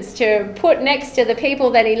agents to put next to the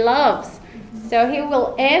people that he loves. So he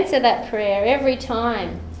will answer that prayer every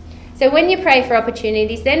time. So when you pray for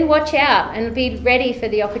opportunities, then watch out and be ready for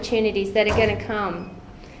the opportunities that are going to come.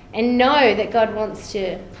 And know that God wants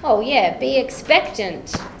to, be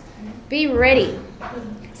expectant. Be ready.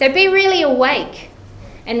 So be really awake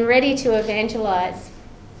and ready to evangelize.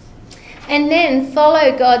 And then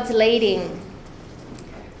follow God's leading.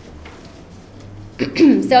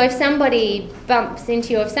 So if somebody bumps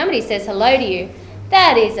into you, if somebody says hello to you,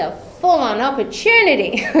 that is a full-on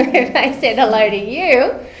opportunity if they said hello to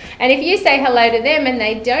you. And if you say hello to them and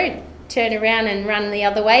they don't turn around and run the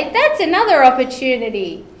other way, that's another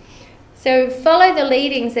opportunity. So follow the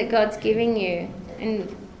leadings that God's giving you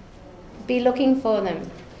and be looking for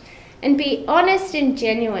them. And be honest and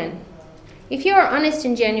genuine. If you're honest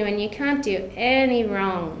and genuine, you can't do any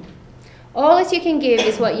wrong. All that you can give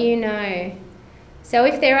is what you know. So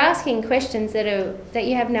if they're asking questions that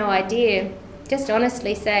you have no idea, just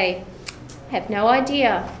honestly say, I have no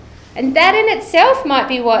idea. And that in itself might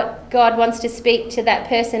be what God wants to speak to that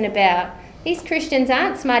person about. These Christians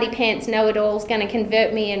aren't smarty pants know-it-alls going to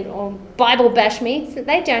convert me or Bible bash me. So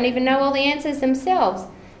they don't even know all the answers themselves.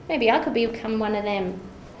 Maybe I could become one of them.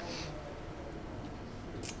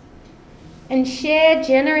 And share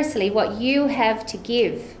generously what you have to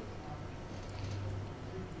give.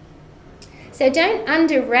 So don't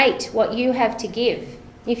underrate what you have to give.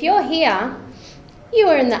 If you're here, you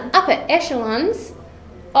are in the upper echelons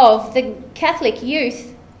of the Catholic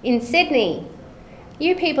youth in Sydney.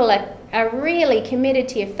 You people are really committed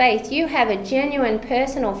to your faith. You have a genuine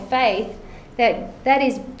personal faith that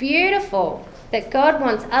is beautiful, that God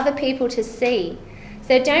wants other people to see.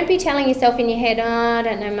 So don't be telling yourself in your head, I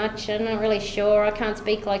don't know much, I'm not really sure, I can't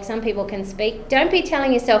speak like some people can speak. Don't be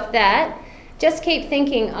telling yourself that. Just keep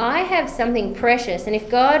thinking, I have something precious, and if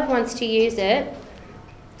God wants to use it,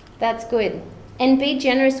 that's good. And be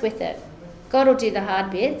generous with it. God will do the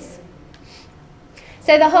hard bits.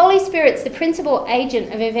 So the Holy Spirit's the principal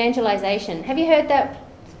agent of evangelization. Have you heard that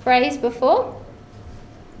phrase before?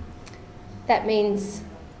 That means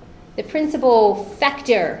the principal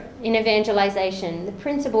factor in evangelization, the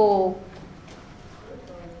principal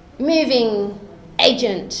moving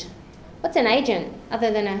agent. What's an agent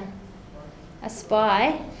other than a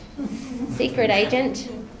spy? Secret agent.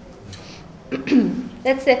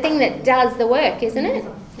 That's the thing that does the work, isn't it?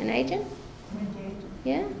 An agent?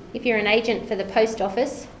 Yeah. If you're an agent for the post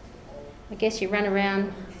office, I guess you run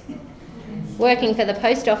around working for the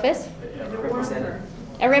post office.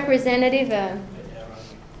 A representative.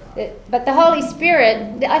 But the Holy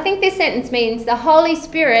Spirit, I think this sentence means the Holy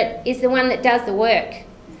Spirit is the one that does the work.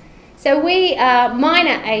 So we are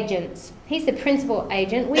minor agents. He's the principal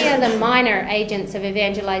agent. We are the minor agents of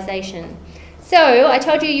evangelization. So I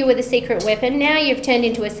told you were the secret weapon. Now you've turned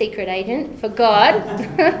into a secret agent for God.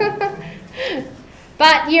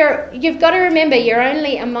 But you've got to remember, you're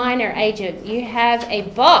only a minor agent. You have a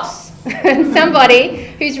boss, somebody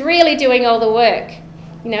who's really doing all the work,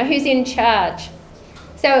 who's in charge.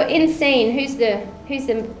 So in scene, who's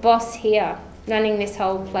the boss here running this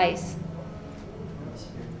whole place?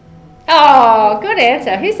 Oh, good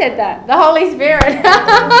answer. Who said that? The Holy Spirit.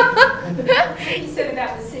 You said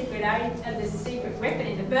about the secret weapon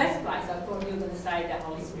in the first place. I thought you were going to say the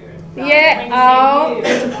Holy Spirit. Yeah.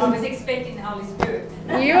 I was expecting the Holy Spirit.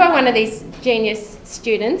 You are one of these genius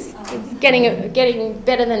students. It's getting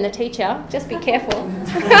better than the teacher. Just be careful.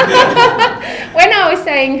 When I was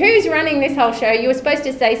saying who's running this whole show, you were supposed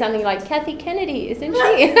to say something like Kathy Kennedy, isn't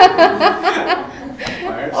she?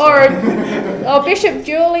 or Bishop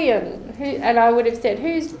Julian. And I would have said,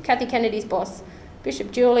 who's Kathy Kennedy's boss?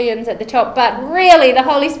 Bishop Julian's at the top. But really, the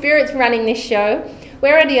Holy Spirit's running this show.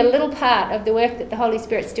 We're only a little part of the work that the Holy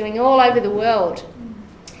Spirit's doing all over the world.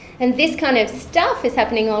 And this kind of stuff is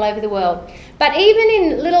happening all over the world. But even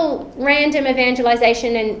in little random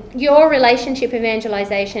evangelization and your relationship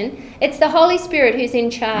evangelization, it's the Holy Spirit who's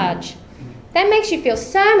in charge. That makes you feel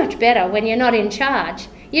so much better when you're not in charge.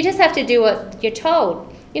 You just have to do what you're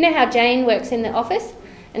told. You know how Jane works in the office?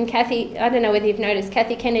 And Kathy, I don't know whether you've noticed,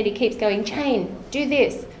 Kathy Kennedy keeps going, Jane, do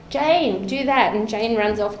this. Jane, do that. And Jane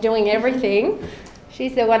runs off doing everything.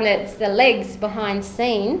 She's the one that's the legs behind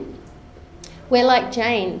scene. We're like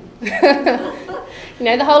Jane.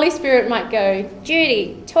 The Holy Spirit might go,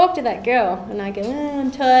 Judy, talk to that girl. And I go, I'm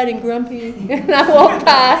tired and grumpy. And I walk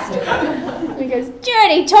past. And he goes,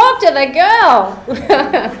 Judy, talk to the girl.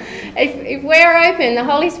 If we're open, the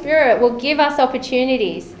Holy Spirit will give us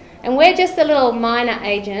opportunities And we're just the little minor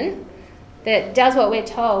agent that does what we're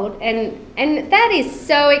told. And that is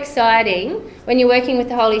so exciting when you're working with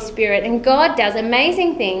the Holy Spirit and God does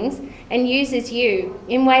amazing things and uses you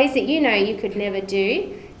in ways that you know you could never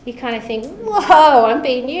do. You kind of think, whoa, I'm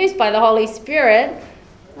being used by the Holy Spirit.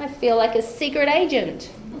 I feel like a secret agent.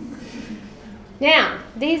 Now,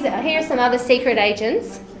 here are some other secret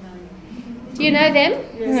agents. Do you know them?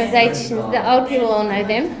 The old people all know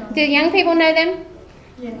them. Do young people know them?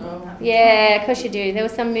 Yeah, of course you do. There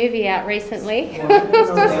was some movie out recently.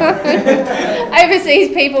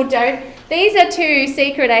 Overseas people don't. These are two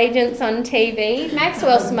secret agents on TV,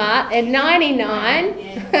 Maxwell Smart and 99.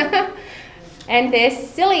 And they're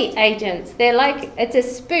silly agents. They're like, it's a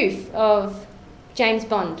spoof of James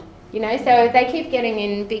Bond, you know, so they keep getting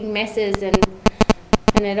in big messes and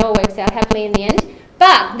it all works out happily in the end.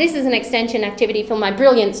 But this is an extension activity for my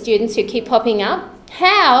brilliant students who keep popping up.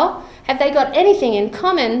 How have they got anything in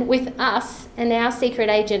common with us and our secret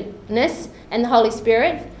agentness and the Holy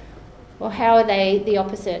Spirit? Or how are they the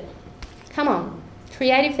opposite? Come on,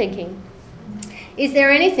 creative thinking. Is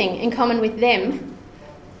there anything in common with them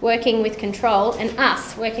working with control and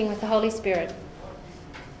us working with the Holy Spirit?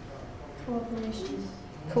 Cooperation.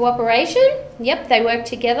 Cooperation? Yep, they work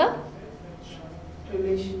together.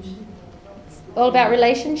 Relationship. All about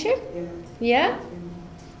relationship? Yeah?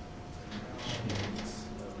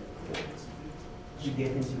 You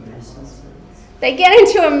get into messes. They get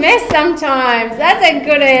into a mess sometimes. That's a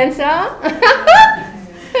good answer.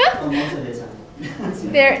 Most of the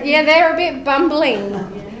time. They're a bit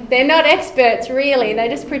bumbling. They're not experts really. They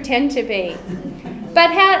just pretend to be.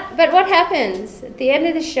 But what happens at the end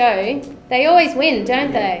of the show? They always win,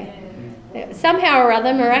 don't they? Somehow or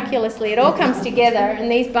other, miraculously, it all comes together, and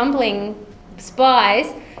these bumbling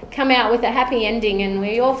spies come out with a happy ending, and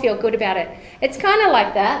we all feel good about it. It's kind of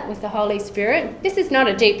like that with the Holy Spirit. This is not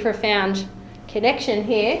a deep, profound connection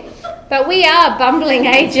here, but we are bumbling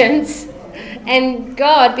agents, and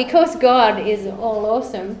God, because God is all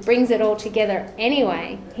awesome, brings it all together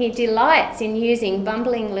anyway. He delights in using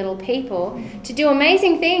bumbling little people to do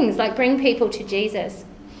amazing things, like bring people to Jesus.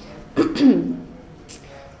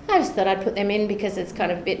 I just thought I'd put them in because it's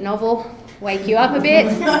kind of a bit novel, wake you up a bit.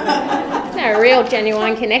 It's no real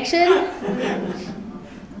genuine connection.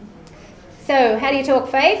 So, how do you talk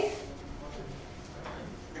faith?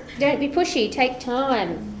 Don't be pushy, take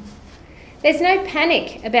time. There's no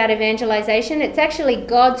panic about evangelization. It's actually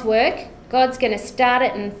God's work. God's going to start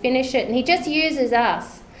it and finish it, and He just uses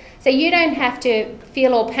us. So you don't have to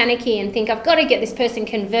feel all panicky and think, I've got to get this person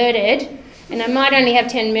converted, and I might only have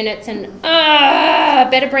 10 minutes, and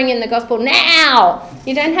better bring in the gospel now.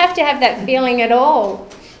 You don't have to have that feeling at all.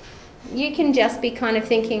 You can just be kind of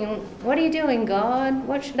thinking, what are you doing, God?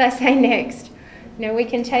 What should I say next? You know, we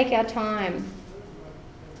can take our time.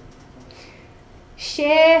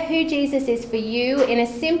 Share who Jesus is for you in a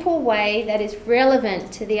simple way that is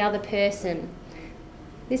relevant to the other person.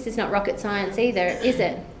 This is not rocket science either, is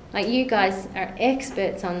it? Like, you guys are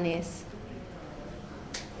experts on this.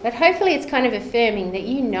 But hopefully it's kind of affirming that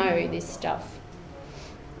you know this stuff.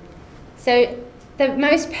 So the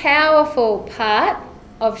most powerful part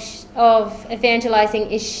of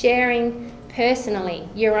evangelizing is sharing personally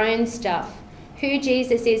your own stuff, who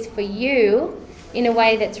Jesus is for you in a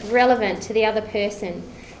way that's relevant to the other person.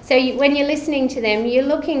 So when you're listening to them, you're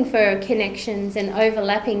looking for connections and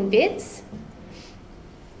overlapping bits.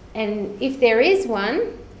 And if there is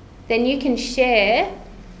one, then you can share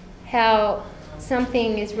how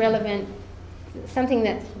something is relevant, something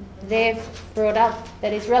that they've brought up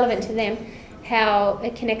that is relevant to them, how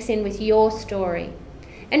it connects in with your story.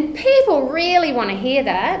 And people really want to hear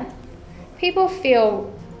that. People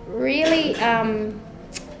feel really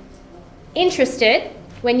interested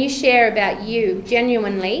when you share about you,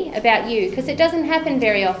 genuinely about you, because it doesn't happen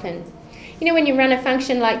very often. You know, when you run a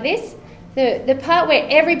function like this, the part where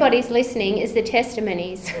everybody's listening is the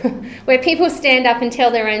testimonies, where people stand up and tell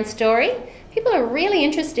their own story. People are really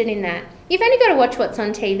interested in that. You've only got to watch what's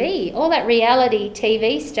on TV, all that reality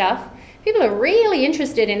TV stuff. People are really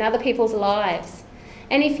interested in other people's lives.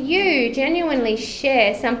 And if you genuinely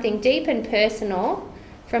share something deep and personal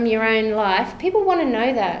from your own life, people want to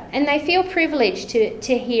know that. And they feel privileged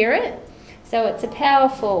to hear it. So it's a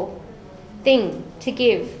powerful thing to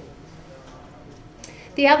give.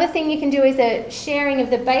 The other thing you can do is a sharing of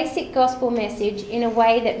the basic gospel message in a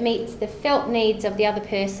way that meets the felt needs of the other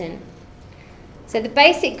person. So the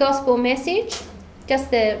basic gospel message,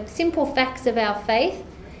 just the simple facts of our faith,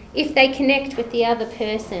 if they connect with the other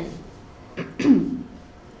person.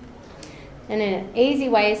 And an easy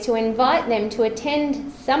way is to invite them to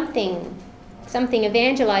attend something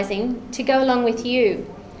evangelizing, to go along with you.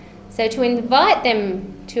 So to invite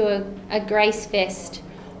them to a Grace Fest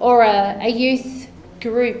or a youth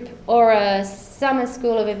group or a summer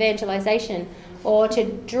school of evangelisation, or to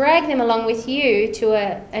drag them along with you to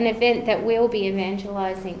an event that will be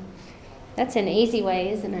evangelising. That's an easy way,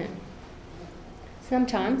 isn't it?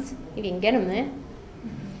 Sometimes, if you can get them there.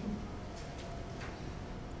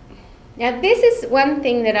 Now, this is one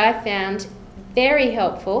thing that I found very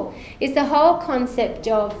helpful, is the whole concept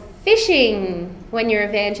of fishing when you're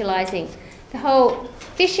evangelising. The whole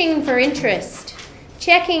fishing for interest,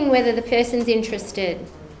 checking whether the person's interested.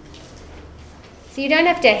 So you don't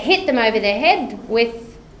have to hit them over the head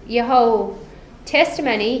with your whole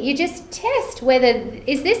testimony. You just test whether,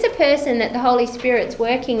 is this a person that the Holy Spirit's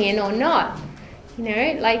working in or not? You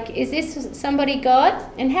know, like, is this somebody God?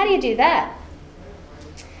 And how do you do that?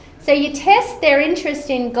 So you test their interest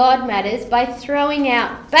in God matters by throwing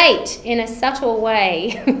out bait in a subtle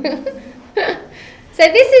way. So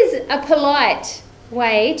this is a polite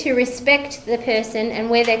way to respect the person and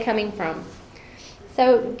where they're coming from.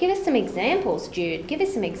 So give us some examples, Jude. Give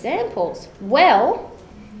us some examples. Well,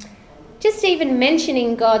 just even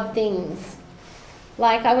mentioning God things.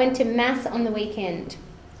 Like, I went to Mass on the weekend.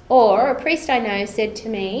 Or a priest I know said to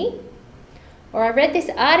me, or I read this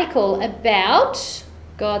article about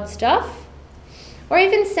God stuff. Or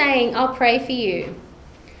even saying, I'll pray for you.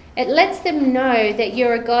 It lets them know that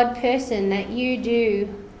you're a God person, that you do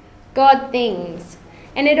God things.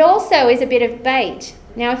 And it also is a bit of bait.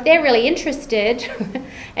 Now, if they're really interested,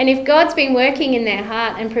 and if God's been working in their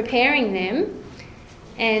heart and preparing them,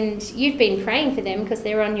 and you've been praying for them because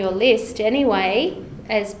they're on your list anyway,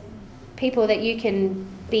 as people that you can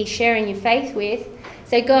be sharing your faith with,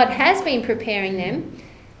 so God has been preparing them,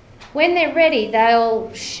 when they're ready,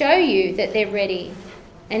 they'll show you that they're ready,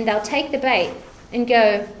 and they'll take the bait and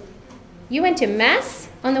go, you went to Mass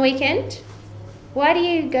on the weekend? Why do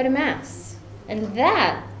you go to Mass? And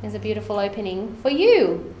that is a beautiful opening for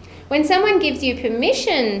you. When someone gives you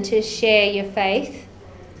permission to share your faith,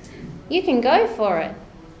 you can go for it.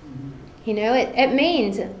 You know, it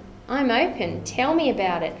means I'm open. Tell me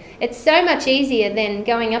about it. It's so much easier than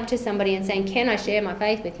going up to somebody and saying, can I share my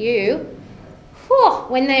faith with you? Whew,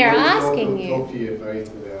 when they are asking you. Talk to your faith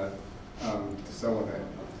without to someone that.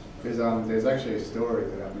 Because there's actually a story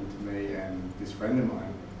that happened to me and this friend of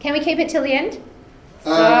mine. Can we keep it till the end?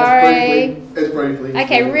 Sorry. It's briefly.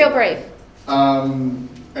 Okay, real brief. And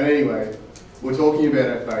anyway, we're talking about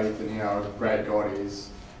our faith and how great God is.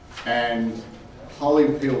 And Holly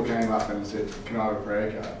Peel came up and said, can I have a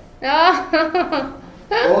prayer card?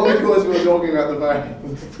 All because we were talking about the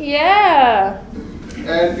faith. Yeah.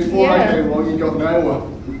 And before I came along, you got no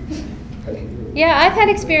one. Yeah, I've had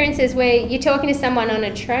experiences where you're talking to someone on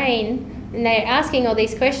a train and they're asking all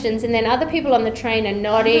these questions, and then other people on the train are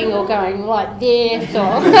nodding or going like this, or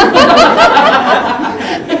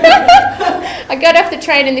I got off the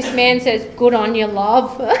train and this man says, good on you,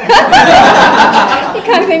 love. You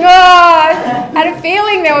kind of think, I had a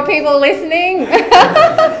feeling there were people listening.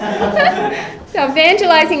 So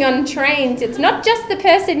evangelising on trains, it's not just the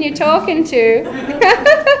person you're talking to.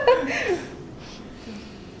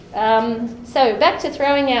 So back to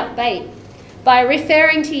throwing out bait. By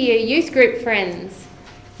referring to your youth group friends.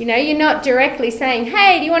 You know, you're not directly saying,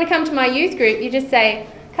 hey, do you want to come to my youth group? You just say,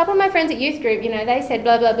 a couple of my friends at youth group, you know, they said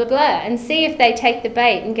blah, blah, blah, blah, and see if they take the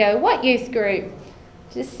bait and go, what youth group?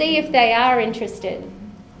 Just see if they are interested.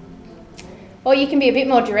 Or you can be a bit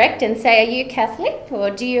more direct and say, are you Catholic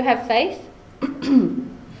or do you have faith?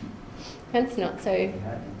 That's not so...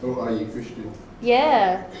 Or are you Christian?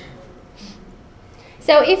 Yeah.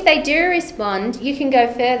 So if they do respond, you can go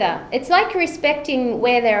further. It's like respecting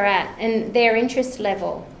where they're at and their interest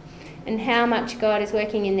level and how much God is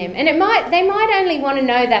working in them. And they might only want to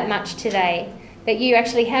know that much today, that you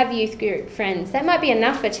actually have youth group friends. That might be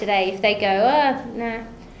enough for today if they go, no,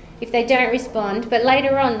 if they don't respond. But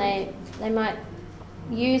later on, they might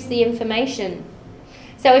use the information.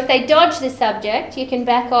 So if they dodge the subject, you can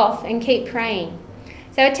back off and keep praying.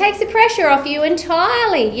 So it takes the pressure off you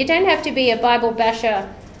entirely. You don't have to be a Bible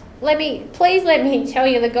basher. Please let me tell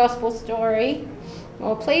you the gospel story.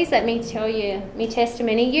 Or please let me tell you my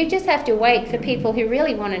testimony. You just have to wait for people who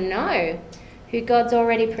really want to know, who God's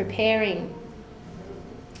already preparing.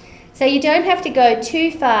 So you don't have to go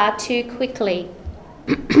too far too quickly.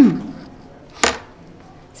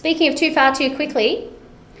 Speaking of too far too quickly,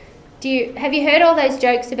 have you heard all those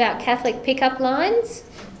jokes about Catholic pickup lines?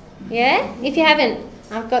 Yeah? If you haven't,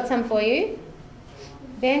 I've got some for you.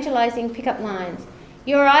 Evangelising pickup lines.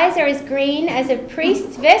 Your eyes are as green as a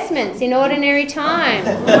priest's vestments in ordinary time.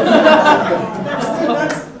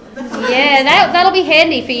 That's Yeah, that'll be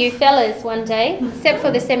handy for you fellas one day, except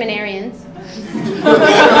for the seminarians.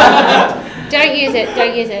 Don't use it.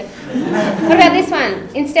 What about this one?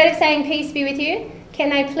 Instead of saying peace be with you,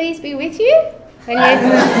 can I please be with you? When you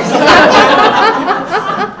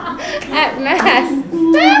at Mass.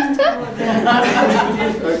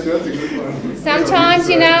 That's a good one. Sometimes,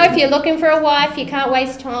 you know, if you're looking for a wife, you can't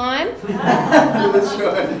waste time. That's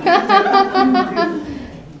right.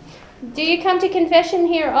 Do you come to confession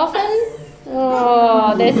here often?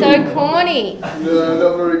 Oh, they're so corny. No,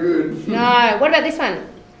 not very good. No. What about this one?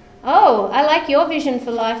 Oh, I like your vision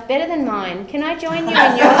for life better than mine. Can I join you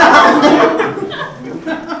in yours?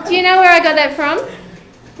 Do you know where I got that from?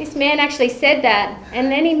 This man actually said that,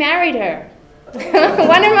 and then he married her.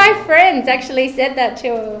 One of my friends actually said that to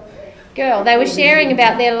a girl. They were sharing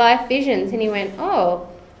about their life visions, and he went, oh,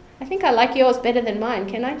 I think I like yours better than mine.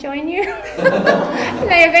 Can I join you? And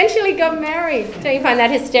they eventually got married. Don't you find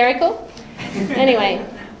that hysterical? Anyway.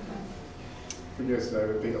 I guess so,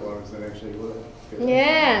 but pick-up lines don't actually work.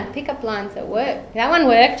 Yeah, pick-up lines that work. That one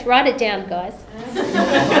worked. Write it down, guys.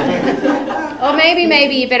 Or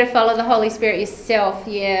maybe you better follow the Holy Spirit yourself.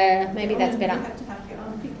 Yeah, maybe that's better. You have to have your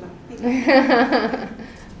own pick-up.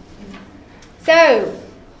 So,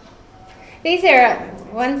 these are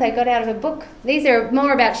ones I got out of a book. These are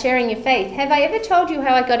more about sharing your faith. Have I ever told you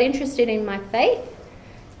how I got interested in my faith?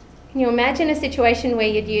 Can you imagine a situation where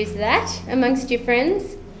you'd use that amongst your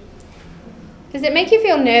friends? Does it make you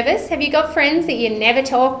feel nervous? Have you got friends that you never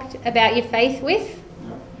talked about your faith with?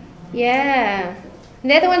 No. Yeah.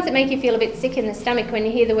 They're the ones that make you feel a bit sick in the stomach when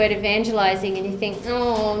you hear the word evangelizing and you think,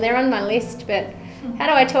 oh, they're on my list, but how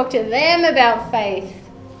do I talk to them about faith?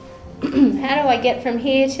 How do I get from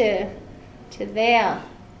here to there?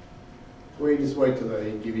 Well, you just wait till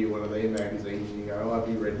they give you one of their magazines and you go, oh, have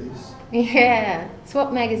you read this? Yeah,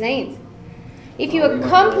 swap magazines. If you were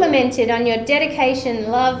complimented on your dedication,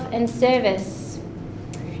 love and service,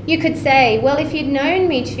 you could say, well, if you'd known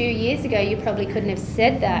me 2 years ago, you probably couldn't have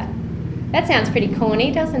said that. That sounds pretty corny,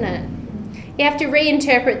 doesn't it? You have to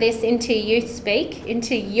reinterpret this into youth speak,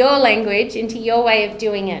 into your language, into your way of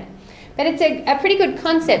doing it. But it's a pretty good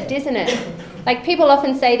concept, isn't it? Like people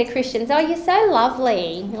often say to Christians, oh, you're so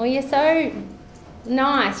lovely, or you're so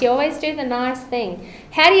nice, you always do the nice thing.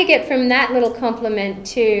 How do you get from that little compliment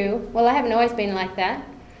to, well, I haven't always been like that.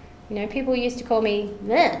 You know, people used to call me,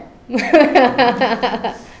 bleh.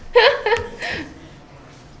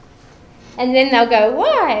 And then they'll go,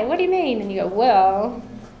 why? What do you mean? And you go, well,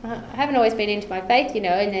 I haven't always been into my faith, you know,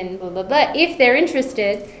 and then blah, blah, blah. If they're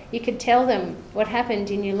interested, you could tell them what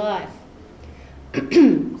happened in your life.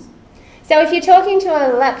 So if you're talking to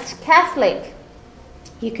a lapsed Catholic,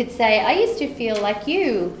 you could say, I used to feel like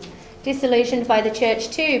you, disillusioned by the church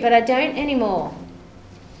too, but I don't anymore.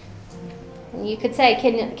 And you could say,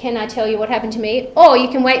 can I tell you what happened to me? Or you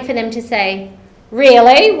can wait for them to say,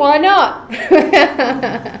 really? Why not?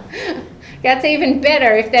 That's even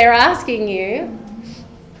better if they're asking you.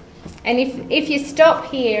 And if you stop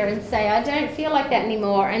here and say, I don't feel like that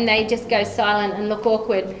anymore, and they just go silent and look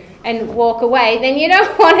awkward and walk away, then you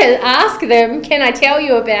don't want to ask them, can I tell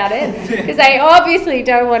you about it? Because they obviously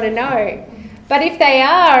don't want to know. But if they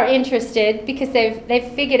are interested, because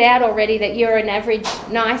they've figured out already that you're an average,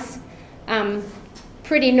 nice,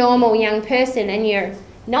 pretty normal young person and you're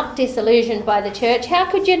not disillusioned by the church, how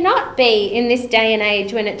could you not be in this day and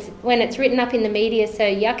age when it's written up in the media so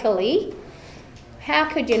yuckily? How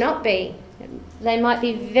could you not be? They might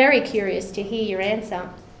be very curious to hear your answer.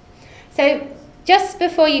 So just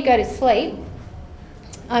before you go to sleep,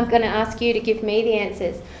 I'm going to ask you to give me the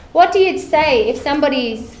answers. What do you say if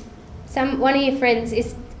one of your friends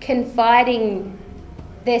is confiding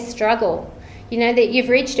their struggle? You know, that you've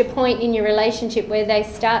reached a point in your relationship where they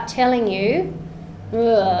start telling you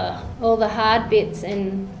all the hard bits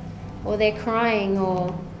or they're crying,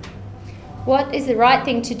 or what is the right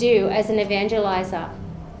thing to do as an evangelizer?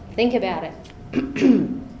 Think about it.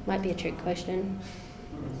 Might be a trick question.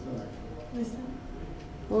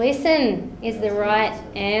 Listen is the right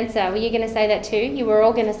answer. Were you going to say that too? You were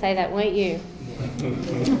all going to say that, weren't you?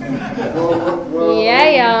 Well,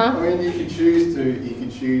 yeah. I mean, you could choose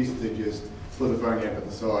to just put the phone out to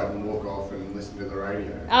the side and walk off and listen to the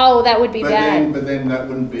radio. Oh, that would be bad. But then that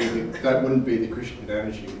wouldn't be the Christian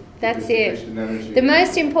attitude. That's it. The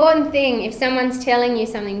most important thing, if someone's telling you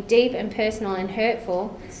something deep and personal and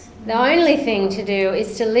hurtful, the only thing to do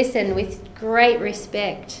is to listen with great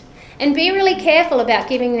respect. And be really careful about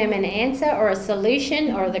giving them an answer or a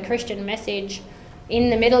solution or the Christian message in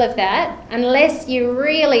the middle of that, unless you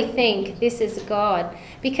really think this is God.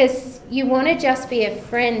 Because you want to just be a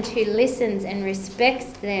friend who listens and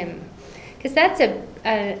respects them. Because that's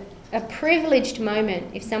a privileged moment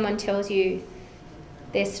if someone tells you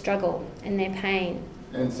their struggle and their pain.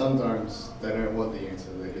 And sometimes they don't want the answer,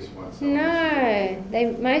 they just want someone. No,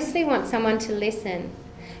 they mostly want someone to listen.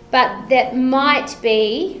 But that might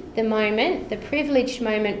be the moment, the privileged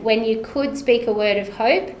moment, when you could speak a word of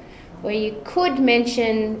hope, where you could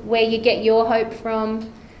mention where you get your hope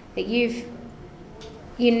from, that you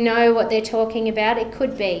know what they're talking about. It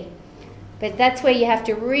could be. But that's where you have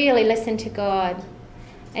to really listen to God.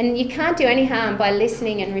 And you can't do any harm by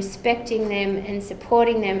listening and respecting them and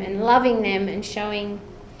supporting them and loving them and showing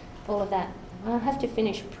all of that. I'll have to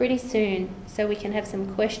finish pretty soon so we can have some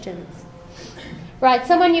questions. Right,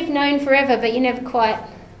 someone you've known forever but you never quite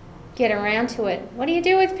get around to it. What do you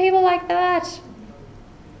do with people like that?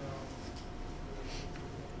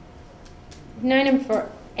 You've known them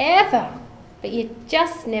forever but you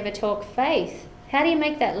just never talk faith. How do you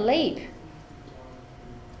make that leap?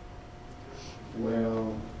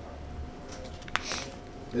 Well,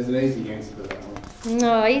 there's an easy answer to that one.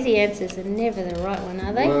 No, easy answers are never the right one,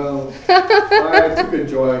 are they? Well, I took a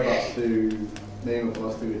drive up to, me and my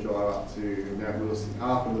boss took a drive up to Mount Wilson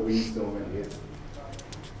after the windstorm had hit.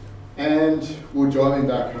 And we're driving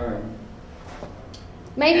back home.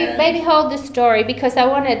 Maybe hold the story because I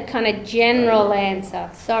want a kind of general answer.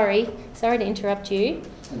 Sorry to interrupt you.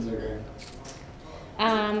 That's okay.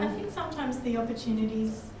 I think sometimes the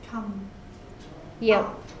opportunities come Yep.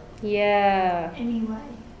 Yeah. anyway.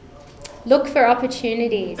 Look for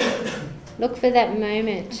opportunities. Look for that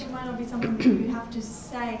moment. It might not be something that you have to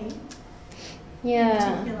say in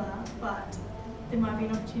particular, but there might be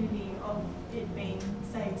an opportunity of it being,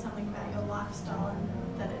 say, something about your lifestyle and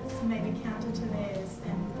that it's maybe counter to theirs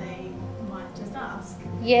and they might just ask.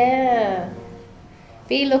 Yeah.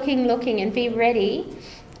 Be looking and be ready.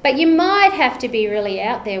 But you might have to be really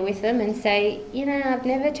out there with them and say, I've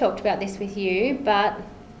never talked about this with you, but,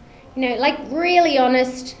 like really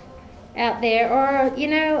honest out there. Or,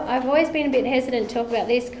 I've always been a bit hesitant to talk about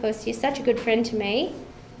this because you're such a good friend to me.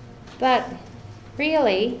 But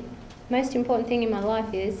really, most important thing in my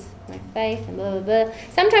life is my faith and blah, blah, blah.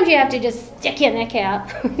 Sometimes you have to just stick your neck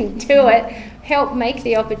out and do it. Help make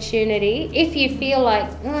the opportunity. If you feel like,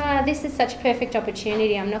 this is such a perfect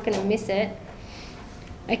opportunity, I'm not going to miss it.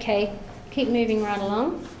 Okay, keep moving right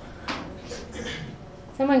along.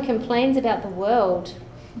 Someone complains about the world.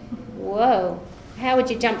 Whoa. How would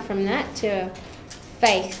you jump from that to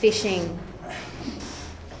faith fishing?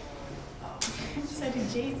 So did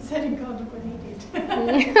Jesus, so did God, look what he did.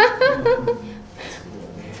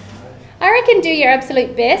 I reckon do your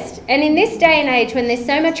absolute best. And in this day and age when there's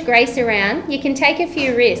so much grace around, you can take a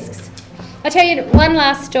few risks. I'll tell you one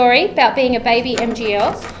last story about being a baby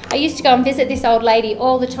MGL. I used to go and visit this old lady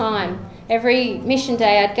all the time. Every mission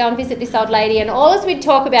day I'd go and visit this old lady and all as we'd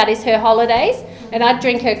talk about is her holidays, and I'd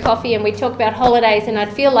drink her coffee and we'd talk about holidays, and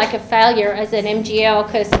I'd feel like a failure as an MGL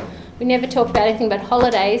because we never talked about anything but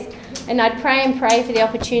holidays, and I'd pray for the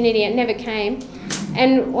opportunity. It never came.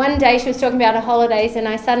 And one day she was talking about her holidays and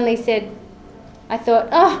I suddenly said, I thought,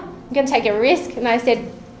 I'm going to take a risk. And I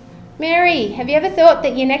said, Mary, have you ever thought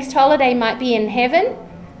that your next holiday might be in heaven?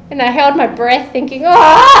 And I held my breath thinking,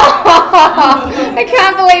 I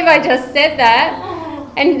can't believe I just said that.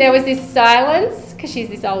 And there was this silence, because she's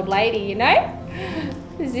this old lady,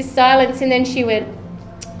 There's this silence, and then she went,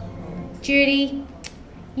 Judy,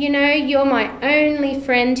 you're my only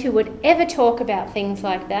friend who would ever talk about things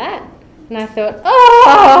like that. And I thought,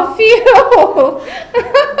 phew,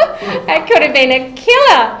 that could have been a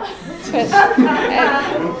killer. But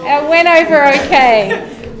it went over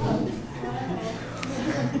okay.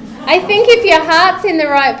 I think if your heart's in the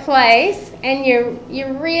right place and you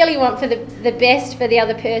really want for the best for the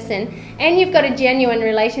other person and you've got a genuine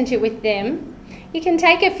relationship with them, you can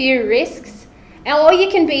take a few risks. Or you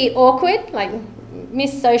can be awkward, like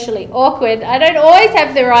Miss Socially Awkward. I don't always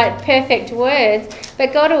have the right perfect words,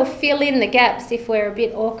 but God will fill in the gaps if we're a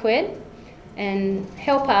bit awkward and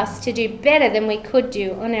help us to do better than we could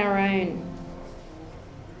do on our own.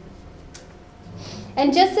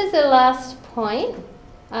 And just as a last point,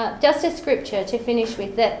 just a scripture to finish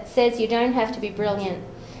with that says you don't have to be brilliant.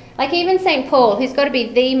 Like even St. Paul, who's got to be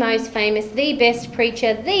the most famous, the best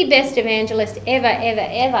preacher, the best evangelist ever,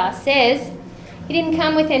 says he didn't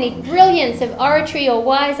come with any brilliance of oratory or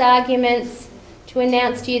wise arguments to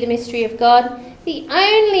announce to you the mystery of God. The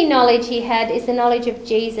only knowledge he had is the knowledge of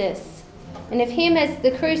Jesus and of him as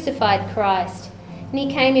the crucified Christ. And he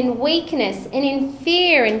came in weakness and in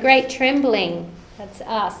fear and great trembling. That's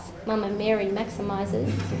us. Mama Mary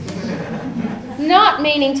maximises. Not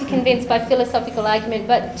meaning to convince by philosophical argument,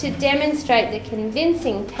 but to demonstrate the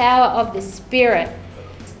convincing power of the Spirit.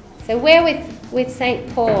 So we're with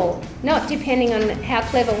St. Paul, not depending on how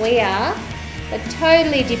clever we are, but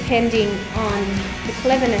totally depending on the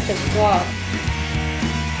cleverness of God.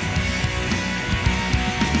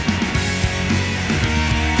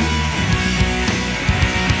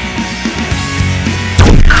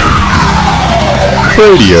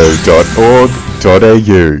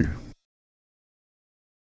 Radio.org.au